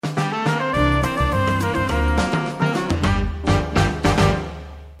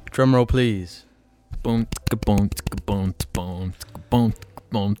Drum roll, please. Boom, boom, boom, boom, boom,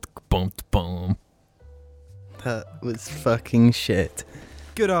 boom, boom, boom. That was fucking shit.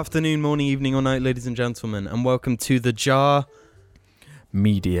 Good afternoon, morning, evening, or night, ladies and gentlemen, and welcome to the Jar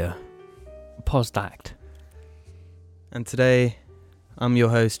Media Posdact. And today, I'm your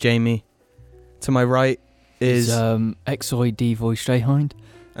host, Jamie. To my right is... XOID voice Strayhind.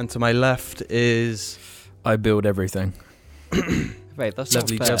 And to my left is... I build everything. Wait, that's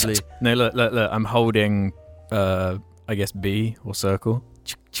lovely, not fair. lovely. No, look. I'm holding, I guess, B or circle.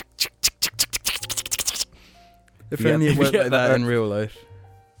 If Yeah, only it you worked get like that that in real life.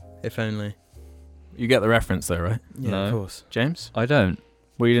 If only. You get the reference though, right? Yeah, No. of course. James? I don't.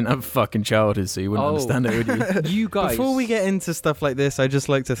 Well, you didn't have a fucking childhood, so you wouldn't understand it, would you? You guys. Before we get into stuff like this, I'd just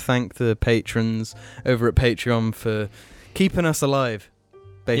like to thank the patrons over at Patreon for keeping us alive,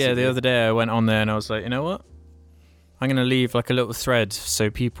 basically. Yeah, the other day I went on there and I was like, you know what? I'm going to leave like a little thread so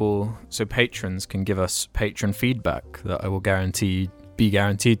patrons can give us patron feedback that I will be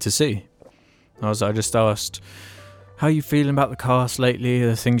guaranteed to see. I just asked, how are you feeling about the cast lately?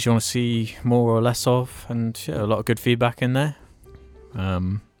 The things you want to see more or less of? And yeah, a lot of good feedback in there.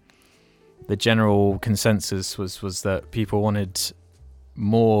 The general consensus was that people wanted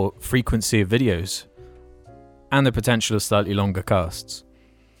more frequency of videos and the potential of slightly longer casts.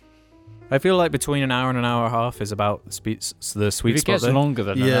 I feel like between an hour and an hour and a half is about the sweet If it spot. gets Though. longer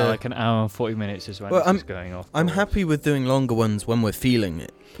than Yeah. like an hour and 40 minutes is when Well, it's going off. I'm happy with doing longer ones when we're feeling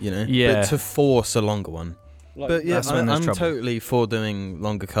it, you know? Yeah. But to force a longer one. But yeah, That's when there's I'm trouble. totally for doing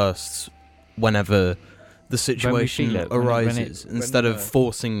longer casts whenever the situation feel it, arises, instead of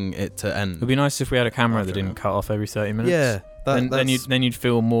forcing it to end. It'd be nice if we had a camera that After didn't cut off every 30 minutes. Yeah. Then you'd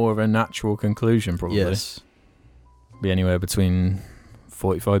feel more of a natural conclusion probably. Yes. Be anywhere between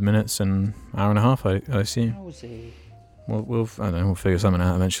 45 minutes and hour and a half, I assume. We'll I don't know, we'll figure something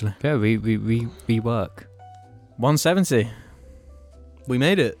out eventually. Yeah, we work. 170. We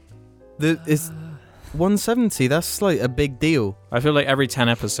made it. It's 170. That's like a big deal. I feel like every 10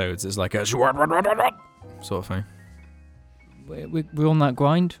 episodes is like a sort of thing. We're on that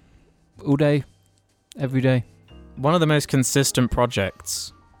grind all day, every day. One of the most consistent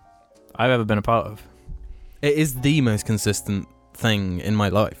projects I've ever been a part of. It is the most consistent thing in my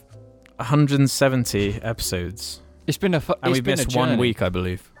life. 170 episodes. It's been And we missed 1 week, I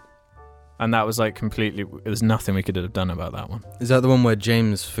believe. And that was like completely... There's nothing we could have done about that one. Is that the one where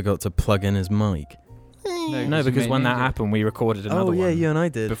James forgot to plug in his mic? No, because when that happened, we recorded another one. Oh, yeah, you and I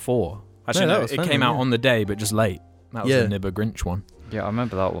did. Before. Actually, that no, was it funny, came out yeah. on the day, but just late. That was Yeah. the Nibber Grinch one. Yeah, I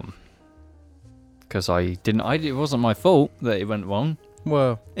remember that one. Because it wasn't my fault that it went wrong.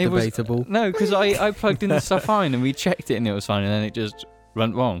 Well, It was- debatable. No, because I plugged in the stuff fine and we checked it and it was fine and then it just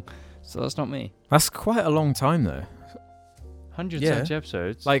went wrong. So that's not me. That's quite a long time, though. 170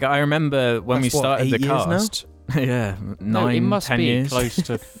 episodes. Like, I remember when That's we what, started 8 the years now? cast. Yeah, no, 9, it must 10 be years. close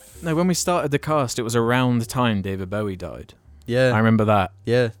to. No, when we started the cast, it was around the time David Bowie died. I Yeah. remember that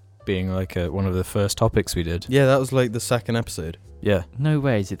Yeah. being like one of the first topics we did. Yeah, that was like the second episode. Yeah. No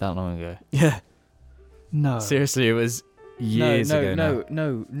way is it that long ago. Yeah. No. Seriously, it was years ago now.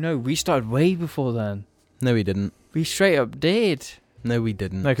 No. We started way before then. No, we didn't. We straight up did. No, we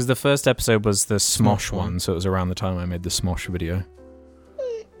didn't. No, because the first episode was the Smosh Smosh one. one, so it was around the time I made the Smosh video.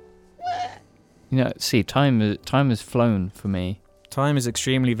 You know, see, time has flown for me, Time is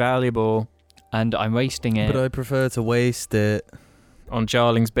extremely valuable and I'm wasting it. But I prefer to waste it. on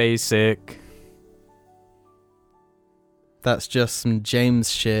Jarling's Basic. That's just some James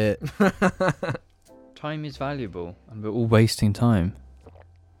shit. Time is valuable, and we're all wasting time.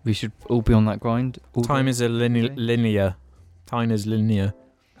 We should all be on that grind. Time is a linear. Time is linear.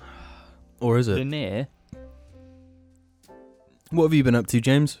 Or is it? linear. What have you been up to,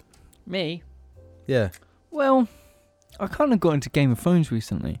 James? Me? Yeah. Well, I kind of got into Game of Thrones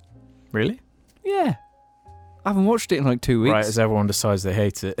recently. Really? Yeah. I haven't watched it in like 2 weeks. Right, as everyone decides they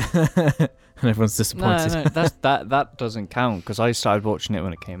hate it. And everyone's disappointed. No, that doesn't count because I started watching it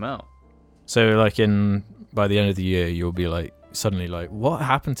when it came out. So, like, by the end of the year, you'll be like, suddenly like, what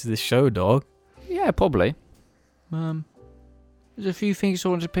happened to this show, dog? Yeah, probably. There's a few things I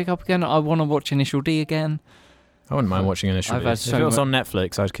want to pick up again. I want to watch Initial D again. I wouldn't mind watching Initial I've D. had If so it was mu- on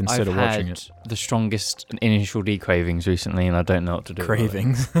Netflix, I'd consider I've watching had it. the strongest Initial D cravings recently, and I don't know what to do. about it.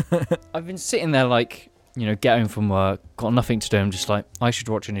 Cravings. I've been sitting there like, you know, get home from work, got nothing to do. I'm just like, I should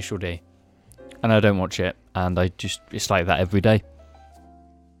watch Initial D, and I don't watch it, and it's like that every day.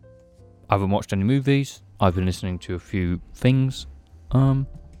 I haven't watched any movies. I've been listening to a few things. Nothing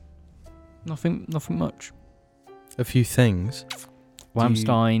much. A few things.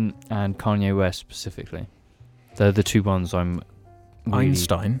 Rammstein and Kanye West specifically. They're the two ones I'm really...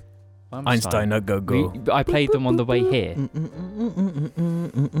 Einstein. Einstein, go go. I played them on the way here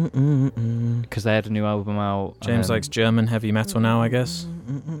because they had a new album out. James likes German heavy metal now, I guess.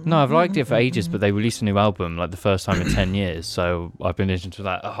 No, I've liked it for ages, but they released a new album like the first time in 10 years, so I've been listening to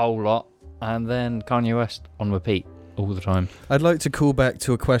that a whole lot. And then Kanye West on repeat all the time. I'd like to call back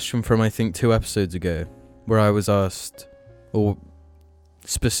to a question from I think 2 episodes ago, where I was asked, or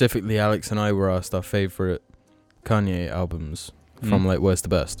specifically Alex and I were asked our favourite Kanye albums from like worst to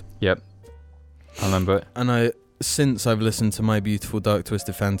best. Yep, I remember it. And since I've listened to My Beautiful Dark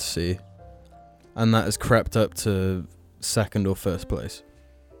Twisted Fantasy, and that has crept up to second or first place.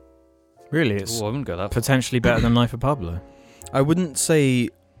 Really, it's I wouldn't go that far. potentially better than Life of Pablo. I wouldn't say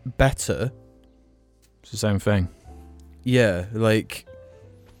better. It's the same thing. Yeah, like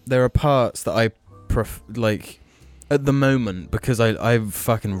there are parts that I like at the moment, because I've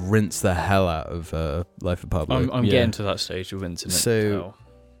fucking rinsed the hell out of Life of Pablo. I'm getting to that stage of internet.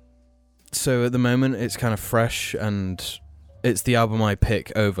 So at the moment it's kind of fresh, and it's the album I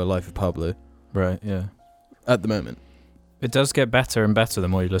pick over Life of Pablo Right, yeah. at the moment. It does get better and better the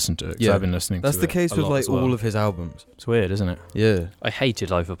more you listen to it. 'Cause Yeah. I've been listening That's to the it case a with lot like as well. all of his albums. It's weird, isn't it? Yeah. I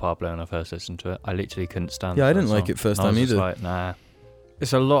hated Life of Pablo when I first listened to it. I literally couldn't stand Yeah, the I first didn't like song. it first I was time just either. like, nah.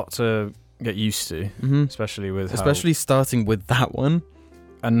 It's a lot to get used to, Mm-hmm. especially with Especially starting with that one.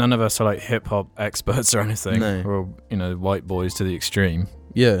 and none of us are like hip hop experts or anything. No. Or, white boys to the extreme.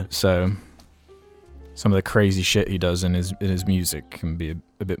 Yeah. So some of the crazy shit he does in his music can be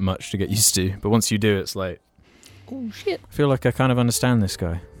a bit much to get used to. But once you do, it's like, Oh shit. I feel like I kind of understand this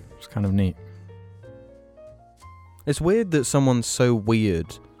guy. It's kind of neat. It's weird that someone so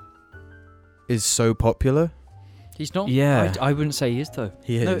weird is so popular. He's not. Yeah. I wouldn't say he is though.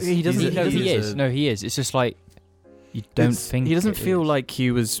 He is. No, he doesn't. He is. No, he is. It's just like you don't think He doesn't it feel is. like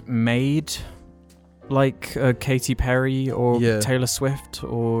he was made like Katy Perry or Yeah. Taylor Swift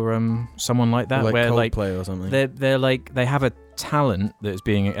or someone like that, like where Coldplay or something. they're like they have a talent that is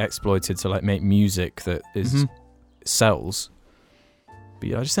being exploited to like make music that is Mhm. sells.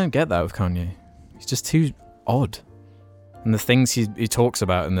 But I just don't get that with Kanye. He's just too odd, and the things he talks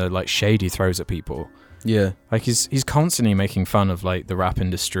about and the like shade he throws at people. Yeah. Like he's constantly making fun of like the rap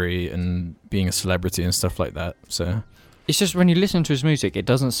industry and being a celebrity and stuff like that. So It's just when you listen to his music, it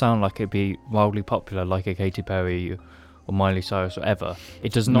doesn't sound like it'd be wildly popular like a Katy Perry or Miley Cyrus or ever.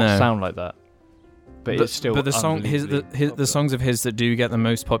 It does not No. sound like that. But it's still. But the unbelievably songs of his that do get the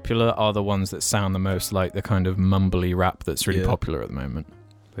most popular are the ones that sound the most like the kind of mumbly rap that's really Yeah. popular at the moment.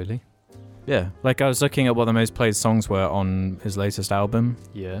 Really? Yeah, like I was looking at what the most played songs were on his latest album,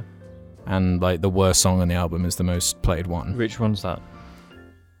 Yeah. and like the worst song on the album is the most played one. Which one's that?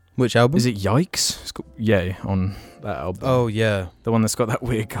 Which album? Is it Yikes? It's called Yay on that album. Oh yeah. The one that's got that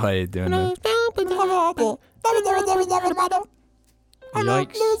weird guy doing it.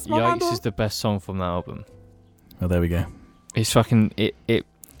 Yikes is the best song from that album. Oh, there we go. It's fucking it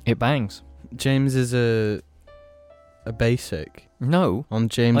bangs. James is a basic. No, On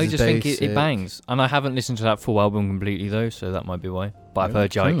James I just think it bangs, and I haven't listened to that full album completely though, so that might be why. But I've heard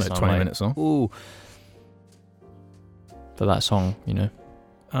It's only Yikes. like and I'm 20 like, minutes long. Ooh. For that song, you know.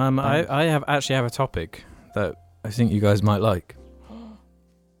 I have a topic that I think you guys might like.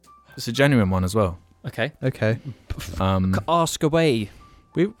 It's a genuine one as well. Okay. Okay. Ask away.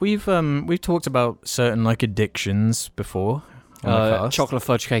 We've talked about certain like addictions before. On the cast. Chocolate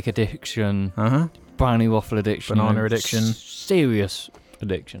fudge cake addiction, Uh-huh. brownie waffle addiction, Banana addiction. serious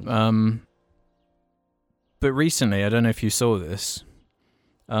addiction. But recently, I don't know if you saw this.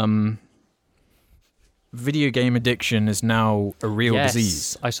 Video game addiction is now a real Yes,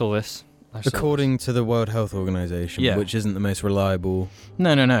 disease. I saw this. According to the World Health Organization, Yeah. which isn't the most reliable.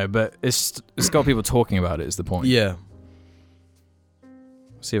 No, but it's got people talking about it. Is the point? Yeah.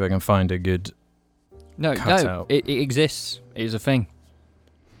 See if I can find a good. No, cut out. it exists. It is a thing.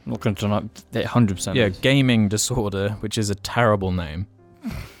 I'm not going to deny it 100%. Yeah, is. gaming disorder, which is a terrible name,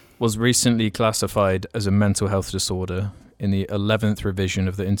 was recently classified as a mental health disorder in the 11th revision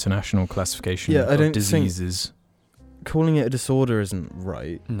of the International Classification Yeah, I of don't think- Diseases. Calling it a disorder isn't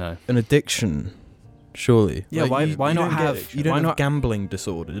right. No. An addiction, surely. Yeah, why you not don't have- get- you don't why have not- gambling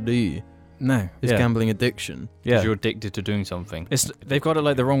disorder, do you? No, It's yeah. gambling addiction. Because Yeah, you're addicted to doing something. they've got it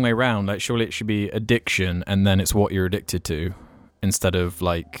like the wrong way round. Like, surely it should be addiction, and then it's what you're addicted to, instead of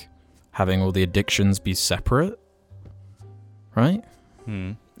like having all the addictions be separate, right?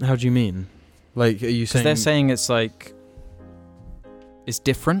 How do you mean? Like, are you Because saying? they're saying it's like it's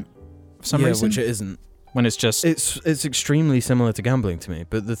different for some yeah, reason. which it isn't. When it's just It's extremely similar to gambling to me,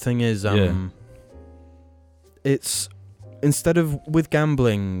 but the thing is, it's instead of with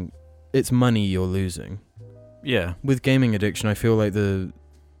gambling, it's money you're losing. yeah, With gaming addiction, I feel like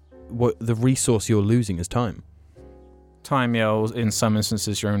what the resource you're losing is time. Time, yeah, or in some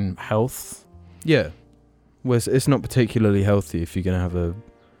instances, your own health. Yeah. Well, it's not particularly healthy if you're going to have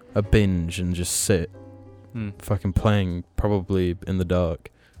a binge and just sit fucking playing probably in the dark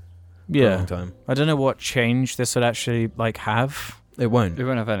for a long time. I don't know what change this would actually like have. It won't. We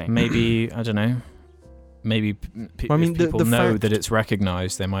won't have any. Maybe, I don't know. Maybe if people know that it's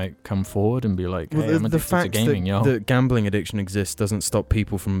recognised, they might come forward and be like, hey, I'm addicted to gaming, yo. The gambling addiction exists doesn't stop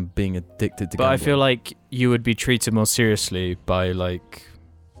people from being addicted to gambling. But I feel like you would be treated more seriously by like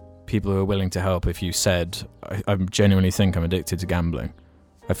people who are willing to help if you said, I genuinely think I'm addicted to gambling.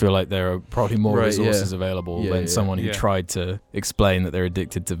 I feel like there are probably more resources available than someone who tried to explain that they're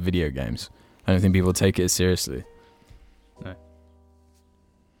addicted to video games. I don't think people take it as seriously. No.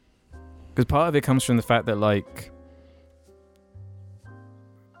 Because part of it comes from the fact that, like,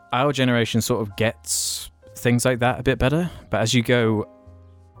 our generation sort of gets things like that a bit better. But as you go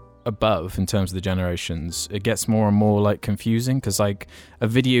above in terms of the generations, it gets more and more, like, confusing. Because, like, a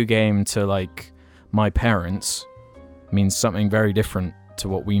video game to, like, my parents means something very different to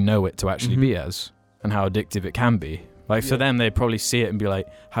what we know it to actually be as. And how addictive it can be. Like, for them, they'd probably see it and be like,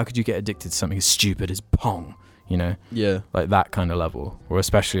 how could you get addicted to something as stupid as Pong? You know? Yeah. Like, that kind of level. Or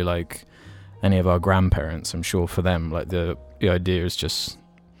especially, like, any of our grandparents, I'm sure for them, like, the idea is just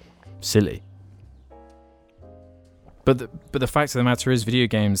silly. But the fact of the matter is, video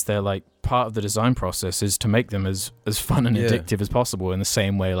games, they're like part of the design process is to make them as fun and addictive as possible, in the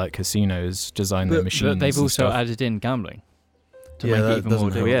same way like casinos design their machines. But they've and also stuff. added in gambling to make it even more.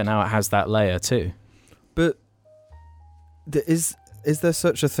 Well, yeah, now it has that layer too. But is there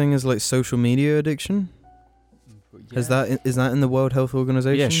such a thing as like social media addiction? Yeah. Is that in the World Health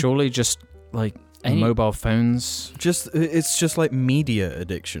Organization? Yeah, surely just like mobile phones. It's just like media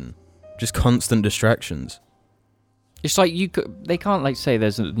addiction, just constant distractions. It's like they can't like say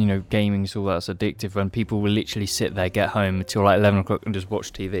there's gaming's all that's addictive when people will literally sit there, get home until like 11 o'clock and just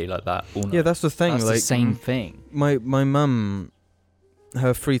watch TV like that all night. Yeah, that's the thing. That's like, the same thing. My mum,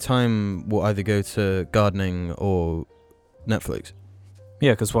 her free time will either go to gardening or Netflix.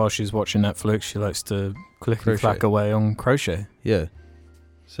 Yeah, because while she's watching Netflix, she likes to click and Crochet. clack away on crochet. Yeah.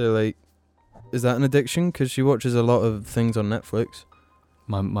 So like, is that an addiction? Because she watches a lot of things on Netflix.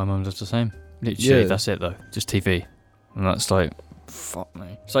 My mum does the same. Literally, Yeah. that's it though. Just TV. And that's like, fuck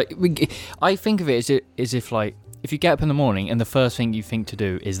me. It's like, I think of it as if like, if you get up in the morning and the first thing you think to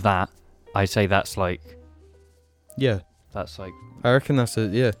do is that, I say that's like... Yeah. That's like... I reckon that's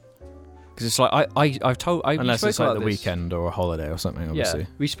it, yeah. Because it's like, I've told... Unless it's like the this. weekend or a holiday or something, obviously. Yeah,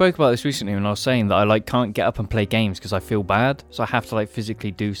 we spoke about this recently when I was saying that I like can't get up and play games because I feel bad. So I have to like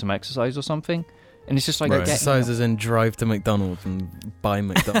physically do some exercise or something. And it's just like... Right. Exercises and drive to McDonald's and buy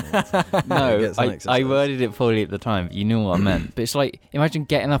McDonald's. No, Get some I exercise. worded it poorly at the time, but you knew what I meant. But it's like, imagine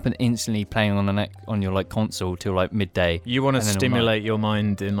getting up and instantly playing on your like console till like midday. You want to And then all stimulate your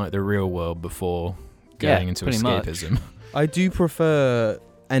mind in like the real world before going into pretty much. escapism. I do prefer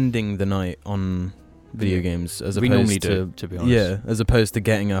ending the night on video games as We opposed normally to... do, to be honest. Yeah, as opposed to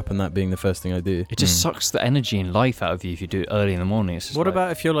getting up and that being the first thing I do. It just sucks the energy and life out of you if you do it early in the morning. It's just What like,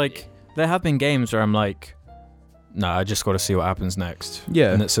 about if you're like, there have been games where I'm like, no, I just got to see what happens next.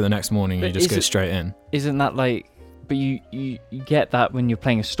 Yeah. And so the next morning you But just is go it- straight in. Isn't that like... But you get that when you're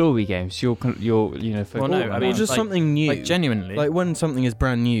playing a story game, so you're Well, no, I Well, mean, just like- something new. Like genuinely. Like when something is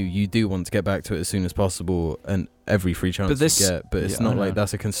brand new, you do want to get back to it as soon as possible, and every free chance But this- you get. But it's Yeah, not I like know.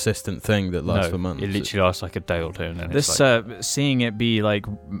 that's a consistent thing that lasts for months. It literally lasts like a day or two, and then this it's like, seeing it be like,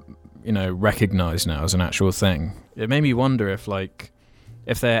 recognized now as an actual thing, it made me wonder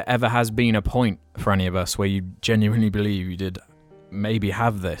if there ever has been a point for any of us where you genuinely believe you did maybe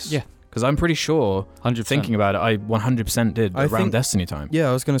have this. Yeah. Because I'm pretty sure, 100%. thinking about it, I 100% did I around think- Destiny time. Yeah,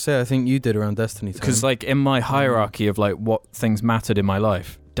 I was gonna say I think you did around Destiny time. Because like in my hierarchy of like what things mattered in my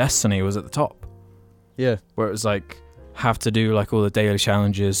life, Destiny was at the top. yeah, Where it was like, have to do like all the daily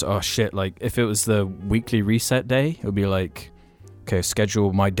challenges. Oh shit, like if it was the weekly reset day, it would be like, okay,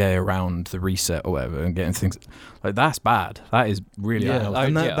 schedule my day around the reset or whatever, and getting things like that's bad. That is really yeah,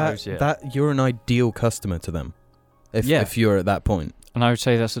 unhealthy. and yeah. that you're an ideal customer to them. If you're at that point, and I would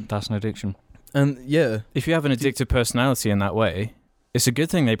say that's an addiction. and yeah, If you have an addictive personality in that way, it's a good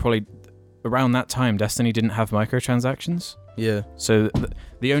thing they probably around that time Destiny didn't have microtransactions. yeah, So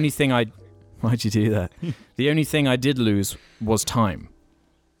the only thing why'd you do that? The only thing I did lose was time,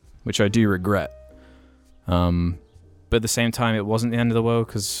 which I do regret. But at the same time, it wasn't the end of the world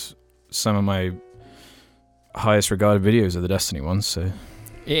because some of my highest regarded videos are the Destiny ones. So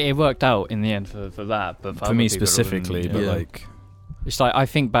It worked out in the end for that, but for other me people it specifically, wouldn't, but yeah. like, it's like I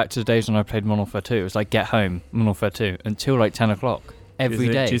think back to the days when I played Modern Warfare 2. It was like get home, Modern Warfare 2, until like 10 o'clock. every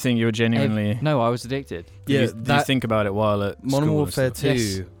day. Do you think you were genuinely? No, I was addicted. Yeah, Do you think about it while at Modern school and Warfare stuff? 2,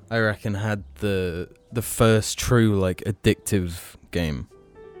 Yes. I reckon, had the first true like addictive game.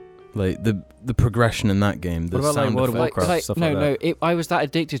 Like the progression in that game. The What about, like, sound World of effects. Warcraft? Stuff no, like that. I was that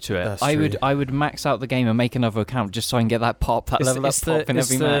addicted to it. That's I true. would max out the game and make another account just so I can get that pop, that level up pop in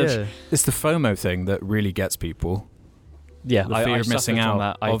every match. Yeah. It's the FOMO thing that really gets people. Yeah, The fear of missing suffered from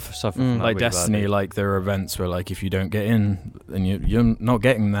out that. of- I've suffered from that Like really Destiny, badly. like there are events where like if you don't get in, then you're not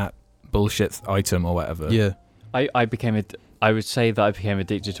getting that bullshit item or whatever. Yeah. I became I would say that I became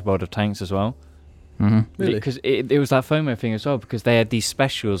addicted to World of Tanks as well. Mm-hmm. Really? Because it was that FOMO thing as well, because they had these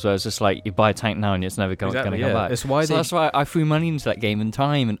specials where it's just like, you buy a tank now and it's never going to come back. It's why So that's why I threw money into that game and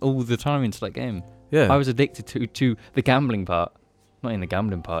time and all the time into that game. yeah. I was addicted to the gambling part. Not in the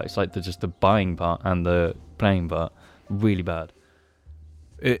gambling part, it's like just the buying part and the playing part. Really bad.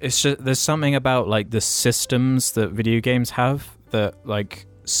 It's just there's something about like the systems that video games have that like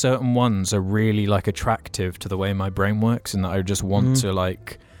certain ones are really like attractive to the way my brain works, and that I just want to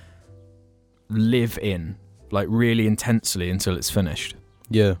like live in like really intensely until it's finished.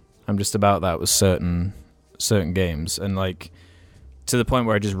 Yeah. I'm just about that with certain games, and like to the point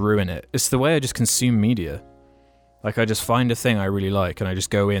where I just ruin it. It's the way I just consume media. Like I just find a thing I really like and I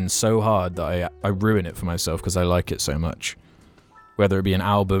just go in so hard that I ruin it for myself because I like it so much. Whether it be an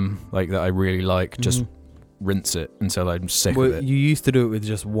album like that I really like, just rinse it until I'm sick of it. You used to do it with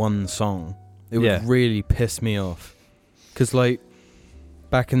just one song. It would Yeah. really piss me off. Because like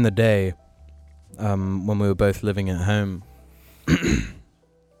back in the day, when we were both living at home,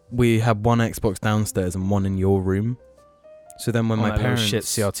 we had one Xbox downstairs and one in your room. So then when On my that little parents... shit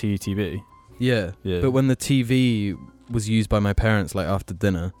CRT TV. Yeah. Yeah. But when the TV was used by my parents, like after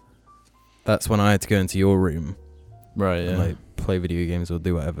dinner, that's when I had to go into your room Right, and yeah. like play video games or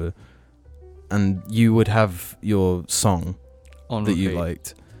do whatever. And you would have your song On that you repeat.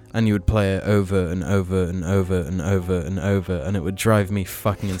 liked, and you would play it over and over and over and over and over, and it would drive me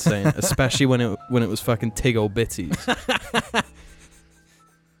fucking insane. Especially when it was fucking Tig Old Bitties.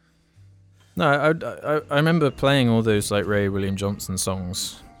 No, I remember playing all those like Ray William Johnson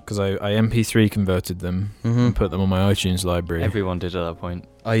songs because I MP3 converted them and put them on my iTunes library. Everyone did at that point.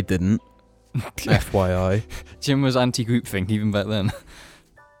 I didn't. FYI. Jim was anti-groupthink even back then.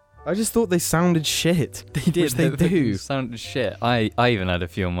 I just thought they sounded shit. They did. Which they do. Sounded shit. I even had a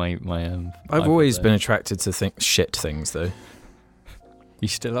few on my I've iPod always there. been attracted to shit things though. You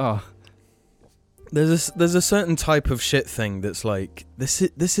still are. There's a certain type of shit thing that's like this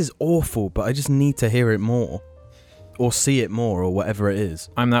is awful, but I just need to hear it more, or see it more, or whatever it is.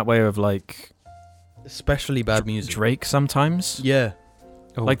 I'm that way of like Especially bad music. Drake sometimes. Yeah.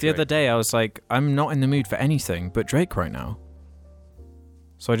 Like the other day I was like, I'm not in the mood for anything but Drake right now.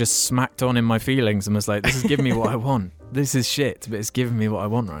 So I just smacked on in my feelings and was like, this is giving me what I want. This is shit, but it's giving me what I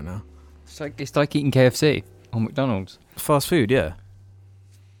want right now. It's like eating KFC or McDonald's. Fast food, yeah.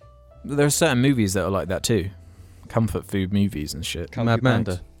 There are certain movies that are like that too. Comfort food movies and shit. Kung Mad Fu Max.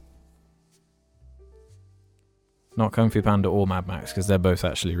 Panda. Not Kung Fu Panda or Mad Max because they're both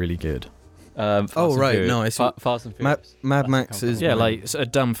actually really good. Fast Oh, and right, Furious. no, I see. Fast and Mad Furious. Mad That's Max the is Yeah, mine. like it's a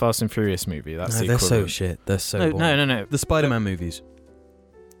dumb Fast and Furious movie. That's No, the they're so equivalent. shit. They're so No, boring. no. The Spider-Man movies.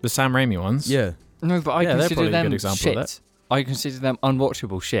 The Sam Raimi ones. Yeah. No, but I Yeah, they're consider probably a them good example shit. of that. I consider them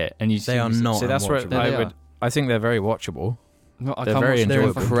unwatchable shit, and you They are not. See, that's where unwatchable. There they I would. are. I think they're very watchable. No, I They're can't very watch them. They're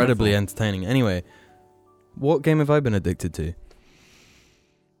enjoyable. incredibly entertaining. Anyway, what game have I been addicted to?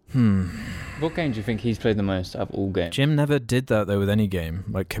 What game do you think he's played the most out of all games? Jim never did that though with any game.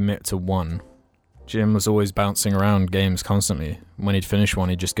 Like commit to one. Jim was always bouncing around games constantly. When he'd finish one,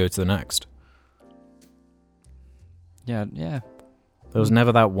 he'd just go to the next. Yeah. There was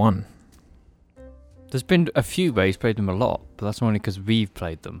never that one. There's been a few where he's played them a lot, but that's only because we've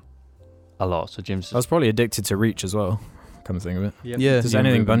played them a lot. So Jim's I was probably addicted to Reach as well. Come to think of it. Yeah. Just Yeah,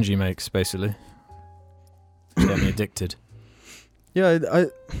 anything moving. Bungie makes, basically. Get me addicted. Yeah, I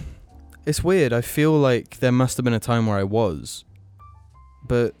it's weird. I feel like there must have been a time where I was,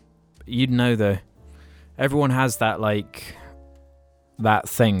 but You'd know though. Everyone has that like that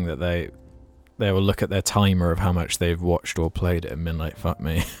thing that they will look at their timer of how much they've watched or played it and been like, fuck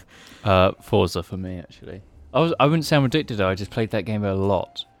me. Forza for me actually. I wouldn't say I'm addicted though. I just played that game a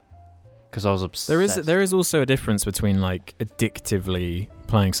lot because I was obsessed. There is also a difference between like addictively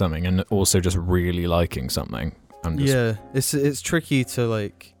playing something and also just really liking something. yeah, it's tricky to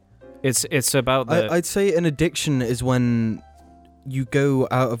like. It's about the I'd say an addiction is when you go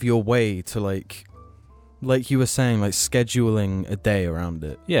out of your way to like you were saying, like scheduling a day around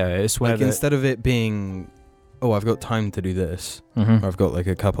it. yeah. It's where Like instead of it being, oh, I've got time to do this, Mhm. or I've got like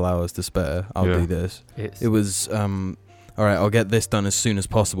a couple hours to spare, I'll Yeah. do this. It's It was all right, I'll get this done as soon as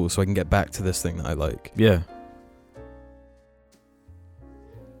possible so I can get back to this thing that I like. Yeah.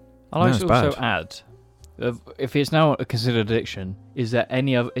 I'd like No, to it's also bad. add, if it's now considered addiction, is there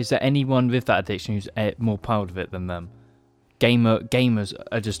anyone with that addiction who's more proud of it than them? Gamers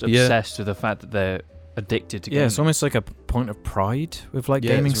are just Yeah. obsessed with the fact that they're addicted to gaming. Yeah, it's almost like a point of pride with like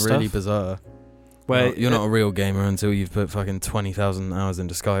Yeah, gaming it's stuff. really bizarre. Where You're not a real gamer until you've put fucking 20,000 hours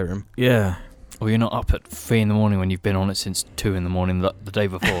into Skyrim. Yeah. Or you're not up at 3 a.m. when you've been on it since 2 a.m. the day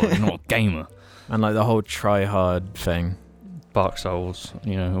before. You're not a gamer. And like the whole try hard thing. Dark Souls,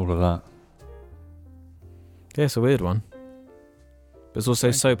 all of that. Yeah, it's a weird one. But it's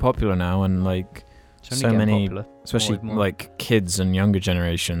also so popular now, and like It's only so getting many, popular. especially More and more. like kids and younger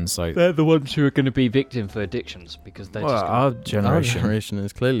generations. Like, They're the ones who are going to be victim for addictions because they're well, just gonna, our Our generation. generation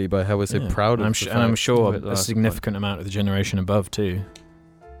is clearly by how we're so Yeah. proud And of I'm, the and I'm fact. sure But a that's significant amount of the generation above too.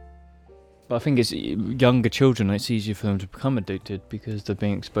 But I think it's younger children. It's easier for them to become addicted because they're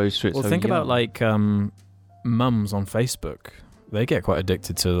being exposed to it. Well, so think about young. like mums on Facebook. They get quite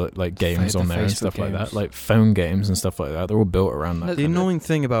addicted to like games The on there and Facebook stuff like that, games. like phone games and stuff like that. They're all built around that. The kind of- annoying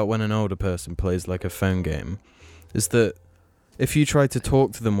thing about when an older person plays like a phone game is that if you try to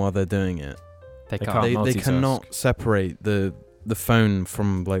talk to them while they're doing it, they they can't. can't. they multitask. cannot separate the phone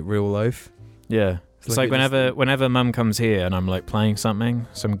from like real life. Yeah. It's like it just- whenever mum comes here and I'm like playing some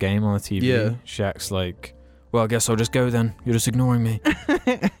game on the TV, Yeah. she acts like, well, I guess I'll just go then. You're just ignoring me.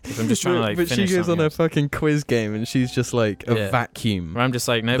 I'm just trying to like But she finish goes on something her else. fucking quiz game and she's just like a Yeah. vacuum. Where I'm just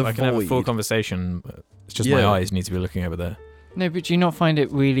like, no, The I can have a full void. conversation. It's just my Yeah. eyes need to be looking over there. No, but do you not find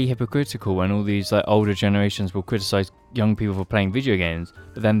it really hypocritical when all these like older generations will criticize young people for playing video games,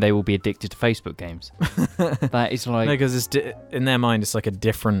 but then they will be addicted to Facebook games? That is like, Because it's in their mind, it's like a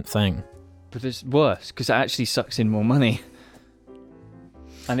different thing. but it's worse because it actually sucks in more money.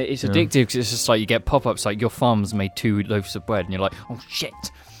 And it's Yeah. addictive because it's just like you get pop-ups like your farm's made 2 loaves of bread and you're like, oh shit.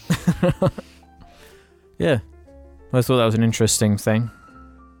 Yeah. I thought that was an interesting thing.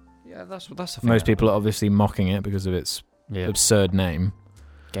 Yeah, that's a thing. Most people are obviously mocking it because of its absurd name.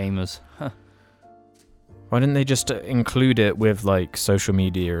 Gamers. Why didn't they just include it with like social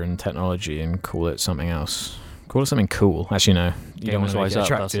media and technology and call it something else? Call it something cool. Actually, no. You don't want Gamers to make Wise it Up.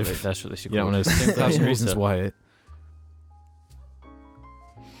 attractive. That's what they should You call don't want it. to think that's the reasons why it.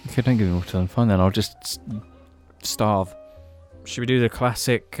 Okay, don't give me more time. Fine then, I'll just starve. Should we do the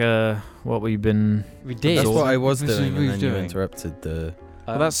classic? What we've been? We did. That's what I was This is doing, what and we then you doing. interrupted the.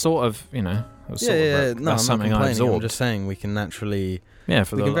 Well, that's sort of that was sort of No, that's I'm not something I complaining. I'm absorbed. just saying we can naturally, Yeah,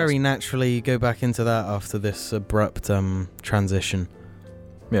 for we the can very last- naturally go back into that after this abrupt transition.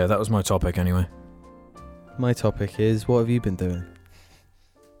 Yeah, that was my topic anyway. My topic is, what have you been doing?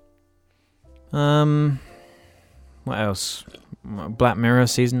 What else? Black Mirror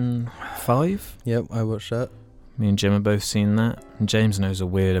season 5. Yep, I watched that. Me and Jim have both seen that, and James knows a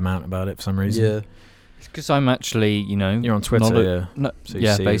weird amount about it for some reason. Yeah. It's because I'm actually, You're on Twitter, Knowledge- yeah. No, So you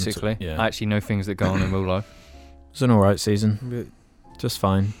yeah, see basically. yeah. I actually know things that go on in real life. It's an alright season. Just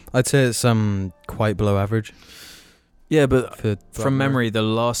fine. I'd say it's quite below average. Yeah, but For from memory, the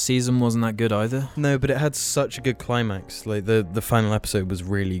last season wasn't that good either. No, but it had such a good climax. Like the final episode was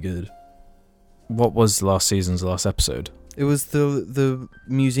really good. What was last season's last episode? It was the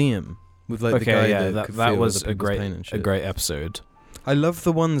museum with like the Okay, guy yeah, that could that feel was other a people's great pain and a shit. great episode. I love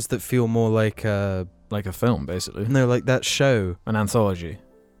the ones that feel more like Like a film, basically. no, like that show. An anthology.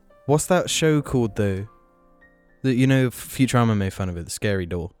 What's that show called though? That Futurama made fun of it. The Scary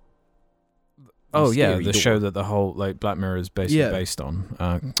Door. Oh yeah, Scary the Door. show that the whole like Black Mirror is basically Yeah. based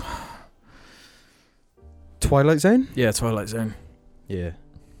on. Twilight Zone. Yeah, Twilight Zone. Yeah.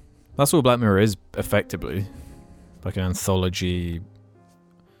 That's what Black Mirror is effectively, like an anthology. I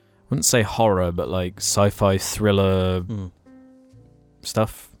wouldn't say horror, but like sci-fi thriller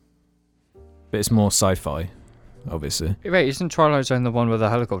stuff. But it's more sci-fi, obviously. Wait, isn't Twilight Zone the one where the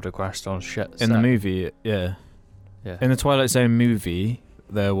helicopter crashed on shit? In the movie, yeah. Yeah. In the Twilight Zone movie,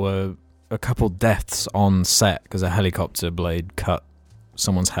 there were a couple deaths on set because a helicopter blade cut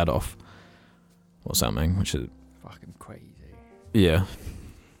someone's head off or something, which is Fucking crazy. yeah,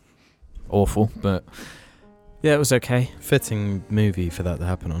 awful. But yeah, it was okay. Fitting movie for that to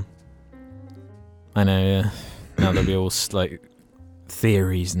happen on. I know. Yeah. Now there'll be all like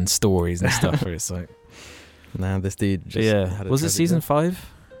theories and stories and stuff. Where it's like, Nah, this dude just yeah. had a Was it tragic season death. 5?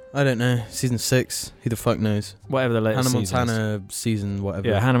 I don't know. Season 6. Who the fuck knows? Whatever the latest Hannah season is. Montana season whatever.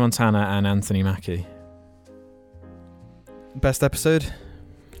 Yeah, Hannah Montana and Anthony Mackie. Best episode?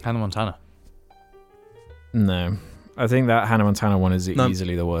 Hannah Montana. No, I think that Hannah Montana one is No,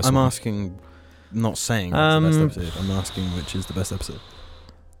 easily the worst. I'm one. asking, not saying what's the best episode. I'm asking which is the best episode.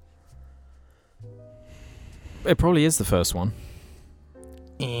 It probably is the first one.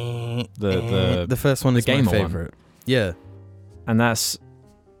 The first one the is my gamer one. favorite. Yeah. And that's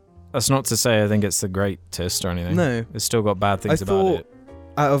not to say I think it's the greatest or anything. No. It's still got bad things I about thought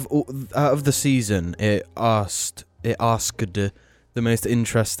it. out of the season, it asked the most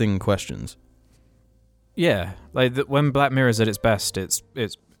interesting questions. Yeah, like when Black Mirror is at its best, it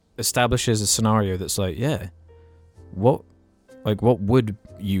establishes a scenario that's like, yeah, what would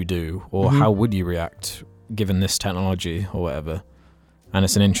you do, or Mhm. how would you react given this technology or whatever? And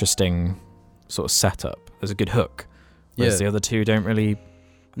it's an interesting sort of setup. There's a good hook. Whereas the other two don't really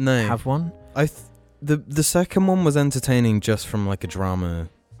No. have one. The second one was entertaining just from like a drama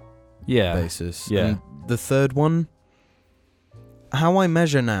basis. Yeah. And the third one, how I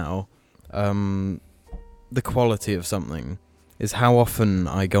measure now, the quality of something is how often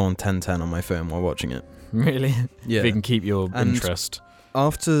I go on 1010 on my phone while watching it. Really? Yeah. If you can keep your And interest.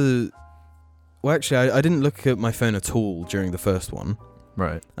 Well, actually, I didn't look at my phone at all during the first one.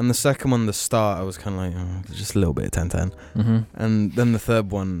 Right. And the second one, the start, I was kind of like, just a little bit of 1010. Mm-hmm. And then the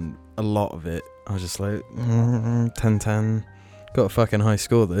third one, a lot of it, I was just like, 1010. Got a fucking high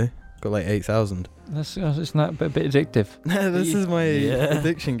score, though. Got like 8,000. Isn't that a bit addictive? This is my Yeah.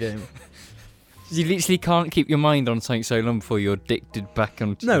 addiction game. You literally can't keep your mind on something so long before you're addicted back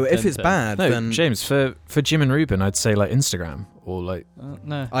onto. No, if it's 10. bad, No, then James, for Jim and Ruben, I'd say like Instagram or like.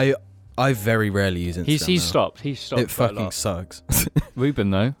 No, I very rarely use Instagram. he's now. stopped. He's stopped. It quite a fucking lot. sucks. Ruben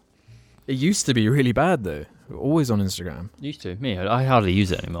though It used to be really bad though. Always on Instagram. used to. Me, I hardly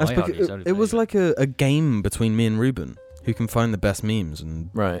use it anymore. That's I because hardly use it was like a game between me and Ruben, who can find the best memes. And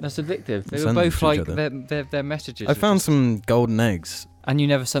Right. That's addictive. They were Send them both to each like other. their messages. I were found just- some golden eggs and you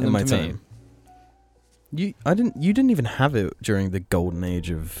never sent in them my to me. time. You didn't even have it during the golden age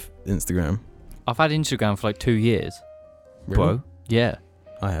of Instagram. I've had Instagram for like 2 years. Really? Bro. Yeah.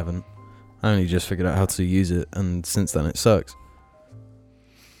 I haven't. I only just figured out how to use it, and since then it sucks.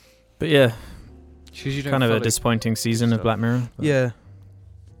 But yeah, You don't kind of a follow- disappointing season of stuff. Black Mirror. but Yeah.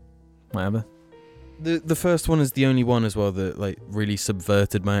 Whatever. The first one is the only one as well that like really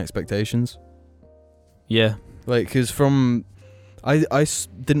subverted my expectations. Yeah. Like, because from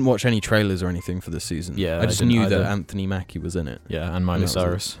didn't watch any trailers or anything for this season. Yeah, I I just didn't knew that either. Anthony Mackie was in it. Yeah, and Miley that was it.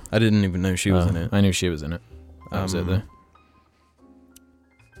 Cyrus. I didn't even know she was in it. I knew she was in it. That was it though.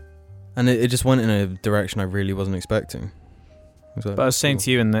 And it just went in a direction I really wasn't expecting. But I was saying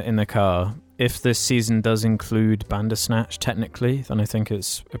to you in the car, if this season does include Bandersnatch technically, then I think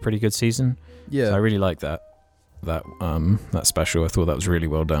it's a pretty good season. yeah, So I really like that special. I thought that was really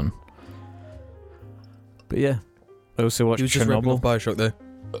well done. But yeah, I also watched he was just ripping off Chernobyl. Bioshock though.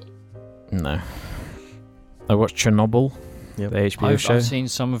 No, I watched Chernobyl, Yep. the HBO show. I've seen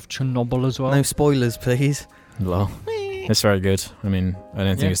some of Chernobyl as well. No spoilers, please. Lol. It's very good. I mean, I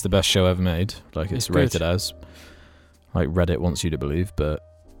don't think Yeah. it's the best show ever made. Like it's It's rated good. as, like Reddit wants you to believe, but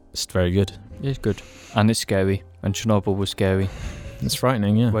it's very good. It's good. And it's scary. And Chernobyl was scary. It's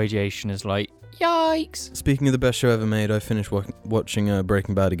frightening, yeah. Radiation is like, yikes. Speaking of the best show ever made, I finished watching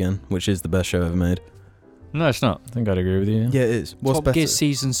Breaking Bad again, which is the best show ever made. No, it's not. I think I'd agree with you. Yeah, it is. What's Top better? Gear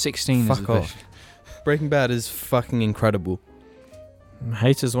season 16 Fuck is the off. best. Breaking Bad is fucking incredible.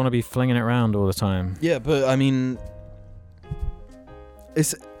 Haters want to be flinging it around all the time. Yeah, but I mean,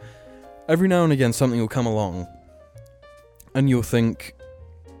 it's every now and again something will come along, and you'll think,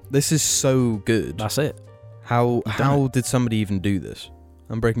 "This is so good. That's it. How You've done how did somebody even do this?"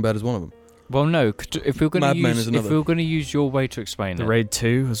 And Breaking Bad is one of them. Well, no. If we're going Mad to Men use, is if another. we're going to use your way to explain The it, Raid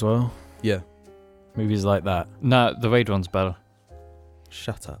 2 as well. Yeah. Movies like that. no, the Raid one's better.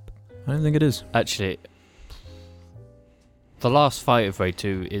 Shut up. I don't think it is. Actually, the last fight of Raid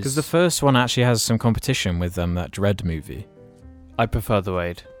 2 is. Because the first one actually has some competition with that Dread movie. I prefer the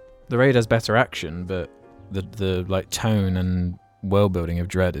Raid. The Raid has better action, but the like tone and world building of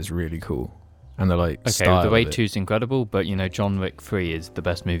Dread is really cool. And the like Okay, style the of Raid it. 2 is incredible, but you know, John Wick 3 is the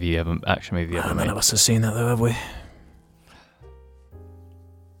best action movie ever None made. of us have seen that though, have we?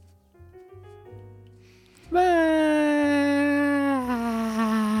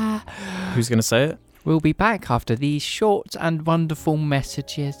 Who's gonna say it? We'll be back after these short and wonderful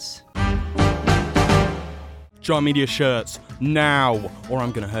messages. Jar Media shirts now, or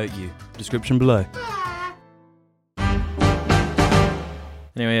I'm gonna hurt you. Description below.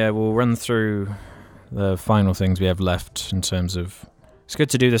 Anyway, yeah, we'll run through the final things we have left in terms of. It's good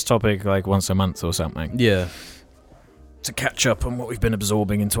to do this topic like once a month or something Yeah. to catch up on what we've been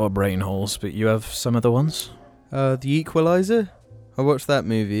absorbing into our brain holes. But you have some other ones. The Equalizer. I watched that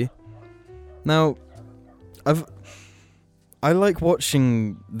movie. Now, I like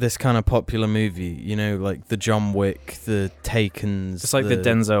watching this kind of popular movie, you know, like the John Wick, the Takens. It's like the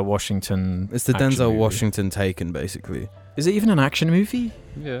Denzel Washington. It's the action Denzel movie. Washington Taken, basically. Is it even an action movie?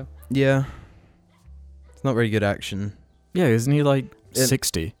 Yeah. Yeah. It's not very good action. Yeah, isn't he like It-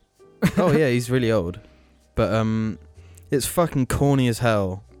 60? Oh yeah, he's really old. But it's fucking corny as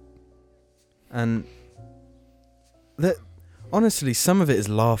hell. And that honestly, some of it is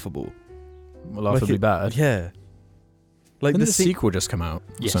laughable. Laughably bad. Yeah. Like Didn't the se- sequel just come out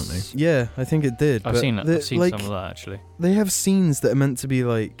or Yes. something? Yeah, I think it did. I've but seen like, some of that actually. They have scenes that are meant to be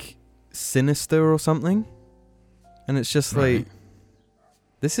like sinister or something, and it's just Right. like,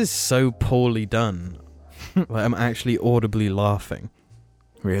 this is so poorly done. Like I'm actually audibly laughing.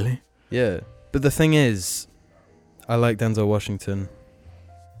 Really? Yeah, but the thing is, I like Denzel Washington.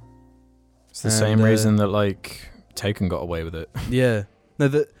 It's the And, same reason that like Taken got away with it. Yeah, no,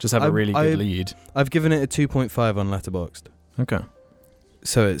 Just have a really good lead. I've given it a 2.5 on Letterboxd, Okay.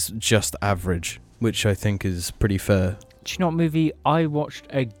 so it's just average, which I think is pretty fair. Do you know what movie I watched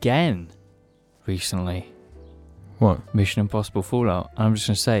again recently? What? Mission Impossible Fallout. And I'm just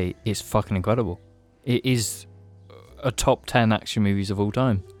going to say, it's fucking incredible. It is a top 10 action movies of all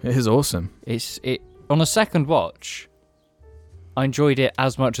time. It is awesome. It on a second watch, I enjoyed it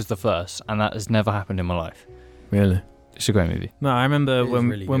as much as the first, and that has never happened in my life. Really? It's a great movie. No, I remember It is when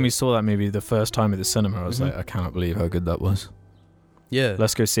really we good. saw that movie the first time at the cinema, I was Mhm. like, I cannot believe how good that was. Yeah,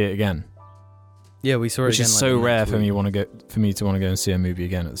 Let's go see it again. yeah, we saw it Which again, is like, so the rare next for me week. to want to go and see a movie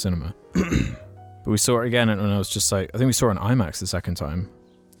again at the cinema. But we saw it again, and I was just like, I think we saw it in IMAX the second time,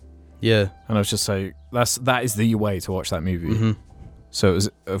 Yeah. and I was just like, that is the way to watch that movie. Mm-hmm. So it was,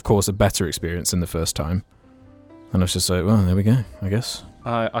 of course, a better experience than the first time. And I was just like, well, there we go, I guess.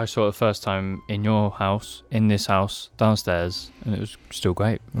 I saw it the first time in your house, in this house, downstairs, and it was still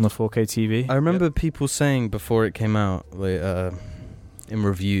great. On the 4K TV. I remember people saying before it came out, like, in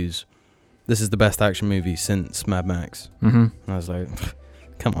reviews, this is the best action movie since Mad Max. Mm-hmm. And I was like,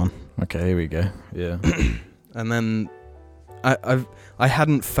 come on. Okay, here we go. Yeah. And then I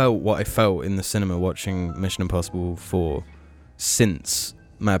hadn't felt what I felt in the cinema watching Mission Impossible 4 since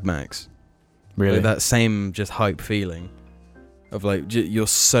Mad Max. Really? Like that same just hype feeling of like you're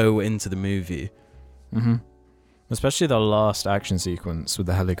so into the movie. Mm-hmm. Especially the last action sequence with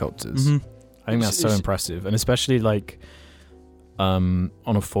the helicopters. Mm-hmm. I think that's so It's- impressive. And especially like on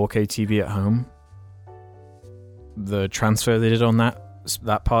a 4K TV at home, the transfer they did on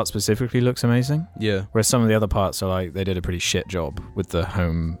that part specifically looks amazing. Yeah. Whereas some of the other parts are like, they did a pretty shit job with the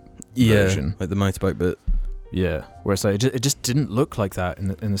home Yeah. version. Like the motorbike bit. Yeah. Whereas like, it just didn't look like that in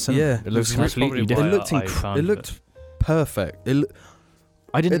the cinema. Yeah. It looks That's completely probably different. why It looked I found it looked perfect.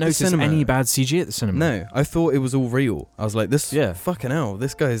 I didn't at the notice cinema. any bad CG at the cinema. No, I thought it was all real. I was like, this Yeah. fucking hell,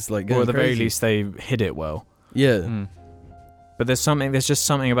 this guy's like going Or at the very crazy. least, they hid it well. Yeah. Mm. But there's just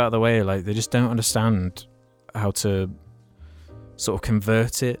something about the way, like, they just don't understand how to sort of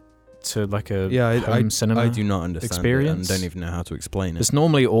convert it to like a Yeah, home cinema. I do not understand experience. it and don't even know how to explain it. It's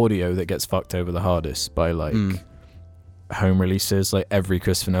normally audio that gets fucked over the hardest by like Mm. home releases. Like every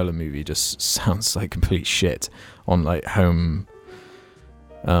Christopher Nolan movie just sounds like complete shit on like home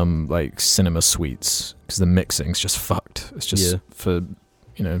like cinema suites because the mixing's just fucked. It's just Yeah. for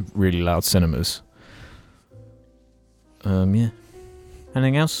really loud cinemas. Yeah.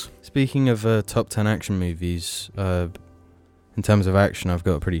 Anything else? Speaking of top 10 action movies, in terms of action, I've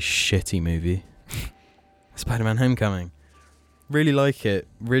got a pretty shitty movie. Spider-Man Homecoming. Really like it.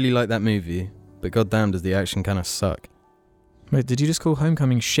 Really like that movie. But goddamn, does the action kind of suck. Wait, did you just call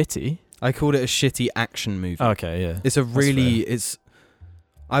Homecoming shitty? I called it a shitty action movie. Okay, yeah. It's a really...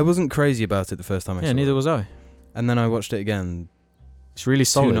 I wasn't crazy about it the first time I saw Yeah, neither it. was I. And then I watched it again It's really 2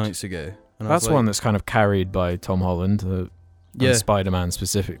 solid. nights ago. And I That's was like, one that's kind of carried by Tom Holland, and Yeah. Spider-Man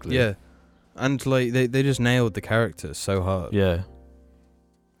specifically. Yeah. And like they just nailed the character so hard. Yeah.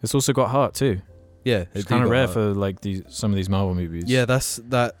 It's also got heart too. Yeah. It's kind of rare for like some of these Marvel movies. Yeah, that's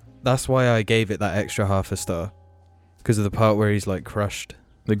why I gave it that extra half a star. Because of the part where he's like crushed.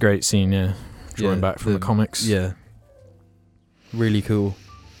 The great scene, yeah. Drawing Yeah, back from the comics. Yeah. Really cool.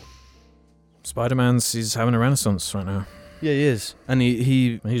 Spider-Man's, he's having a renaissance right now. Yeah, he is. And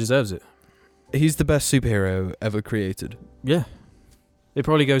He deserves it. he's the best superhero ever created. Yeah. It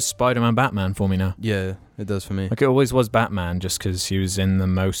probably goes Spider-Man, Batman for me now. Yeah, it does for me. Like it always was Batman just because he was in the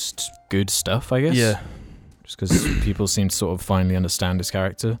most good stuff, I guess. Yeah. Just because people seem to sort of finally understand his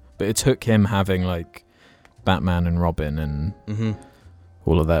character. But it took him having like Batman and Robin and Mm-hmm.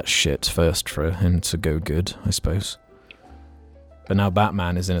 all of that shit first for him to go good, I suppose. But now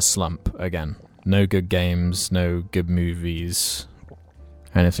Batman is in a slump again. No good games, no good movies,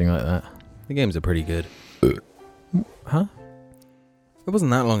 anything like that. The games are pretty good. Huh? It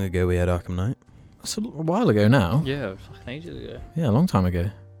wasn't that long ago we had Arkham Knight. That's a while ago now. Yeah, fucking ages ago. Yeah, a long time ago.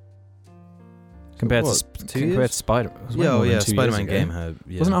 Compared What, to 2 compared years? to Spider. it was way Yeah, more than 2 years Spider-Man ago. game had.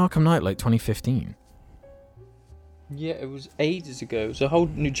 Yeah. Wasn't Arkham Knight like 2015? Yeah, it was ages ago. It was a whole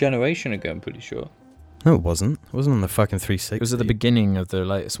new generation ago, I'm pretty sure. No, it wasn't. It wasn't on the fucking 360. It was at the beginning of the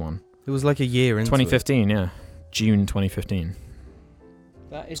latest one. It was like a year into 2015, yeah. June 2015.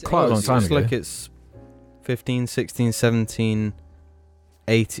 That is quite a long time It's ago. like it's 15, 16, 17,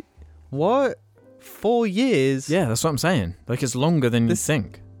 18. What? 4 years? Yeah, that's what I'm saying. Like, it's longer than you This-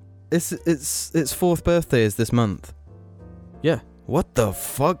 think. Its fourth birthday is this month. Yeah. What the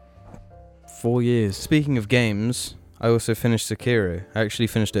fuck? 4 years. Speaking of games, I also finished Sekiro. I actually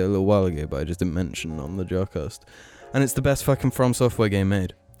finished it a little while ago, but I just didn't mention it on the Jarcast. And it's the best fucking From Software game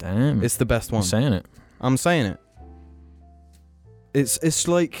made. Damn. It's the best I'm one. saying it. I'm saying it. It's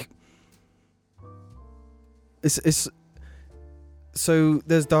like it's so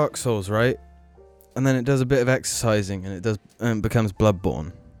there's Dark Souls, right? And then it does a bit of exercising, and it becomes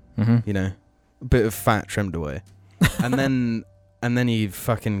Bloodborne. Mm-hmm. You know, a bit of fat trimmed away, and then he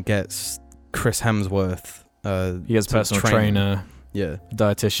fucking gets Chris Hemsworth. He gets to personal train him. trainer, Yeah,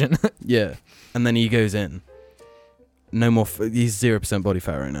 dietitian. yeah, and then he goes in. No more. He's 0% body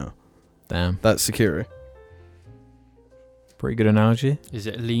fat right now. Damn. That's Sekiro. Pretty good analogy. Is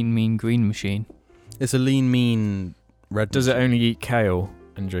it a lean, mean, green machine? It's a lean, mean red. Does it only eat kale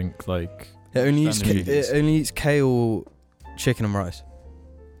and drink, like... It only eats Standard it only eats kale, chicken and rice.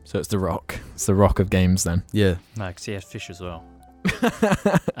 So it's The Rock. It's The Rock of games, then. Yeah. No, because he has fish as well.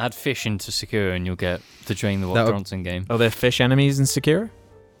 Add fish into Sekiro and you'll get the Dwayne The Rock That would- Johnson game. Are there fish enemies in Sekiro?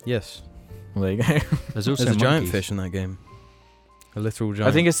 Yes. Well, there you go. There's also There's a giant monkeys. fish in that game. A literal giant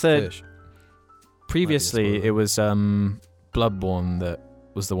I think it's the... fish. Previously, spoiler. it was Bloodborne that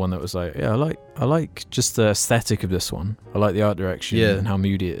was the one that was like, yeah, I like just the aesthetic of this one. I like the art direction Yeah. and how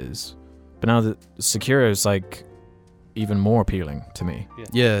moody it is. But now that Sekiro is like even more appealing to me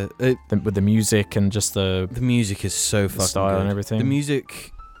Yeah, with the music and just the the music is so fucking style good. and everything. The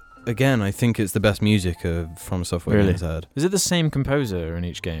music, again, I think it's the best music From Software Really? games had. Is it the same composer in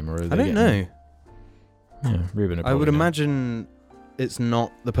each game, or are they I don't getting- know. Yeah, Ruben. I would imagine it's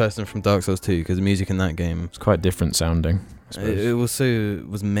not the person from Dark Souls 2 because the music in that game it's quite different sounding. I suppose. it also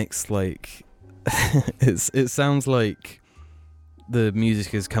was mixed like it sounds like the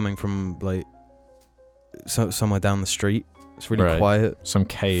music is coming from like somewhere down the street. It's really Right. quiet. Some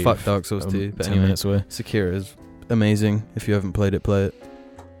cave. Fuck Dark Souls 2. But 10 anyway, minutes away. Sekiro is amazing. If you haven't played it, play it.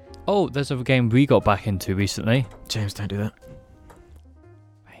 Oh, there's a game we got back into recently. James, don't do that.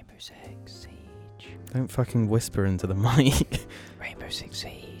 Rainbow Six Siege. Don't fucking whisper into the mic. Rainbow Six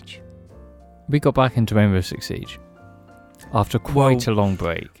Siege. We got back into Rainbow Six Siege after quite a long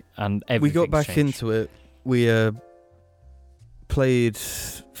break, and We everything. got back into it. We played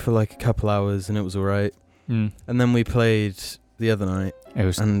for like a couple hours and it was alright. Mm. And then we played the other night It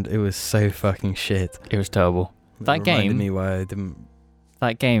was and it was so fucking shit. terrible. It That reminded game- me why I didn't.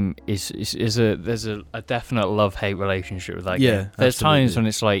 That game is there's a definite love-hate relationship with that Yeah, game. There's times absolutely. when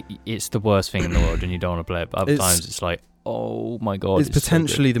it's like it's the worst thing in the world and you don't want to play it, but other It's- times it's like, oh my god, It's so good.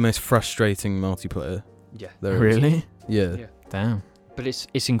 potentially the most frustrating multiplayer yeah. there is. Really? Yeah. Yeah. Damn. But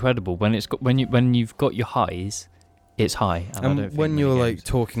it's incredible when it's got when you've got your highs, it's high. And I don't And think when many you're games- like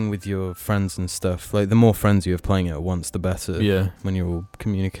talking with your friends and stuff, like the more friends you have playing it at once, the better. Yeah. When you're all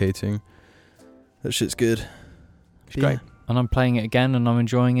communicating, that shit's good. It's great. And I'm playing it again, and I'm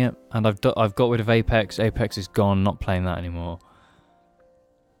enjoying it. And I've got rid of Apex. Apex is gone. Not playing that anymore.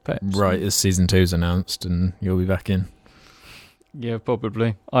 But Right, as season 2's announced, and you'll be back in. Yeah,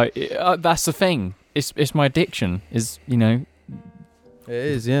 probably. That's the thing. It's my addiction. Is It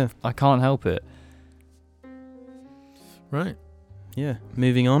is, yeah. I can't help it. Right. Yeah.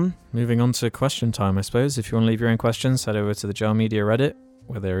 Moving on. Moving on to question time, I suppose. If you want to leave your own questions, head over to the Jar Media Reddit,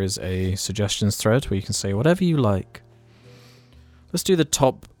 where there is a suggestions thread where you can say whatever you like. Let's do the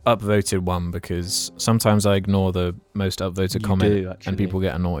top upvoted one, because sometimes I ignore the most upvoted comment and people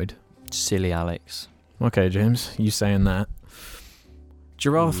get annoyed. Silly Alex. Okay, James, you saying that.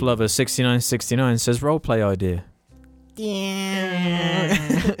 Giraffe Lover 6969 says roleplay idea.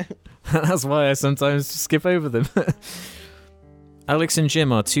 That's why I sometimes skip over them. Alex and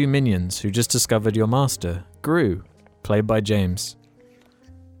Jim are two minions who just discovered your master, Gru, played by James,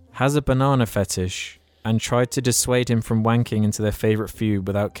 has a banana fetish and tried to dissuade him from wanking into their favourite feud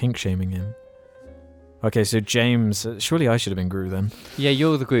without kink-shaming him. Okay, so James... surely I should have been Gru then. Yeah,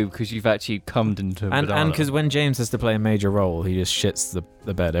 you're the group because you've actually come into And banana. because when James has to play a major role, he just shits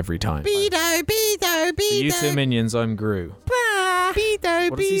the bed every time. So you two minions, I'm Gru. What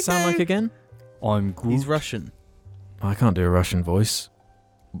does he sound like again? I'm Groot. He's Russian. I can't do a Russian voice.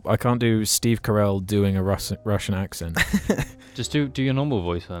 I can't do Steve Carell doing a Russian accent. Just do your normal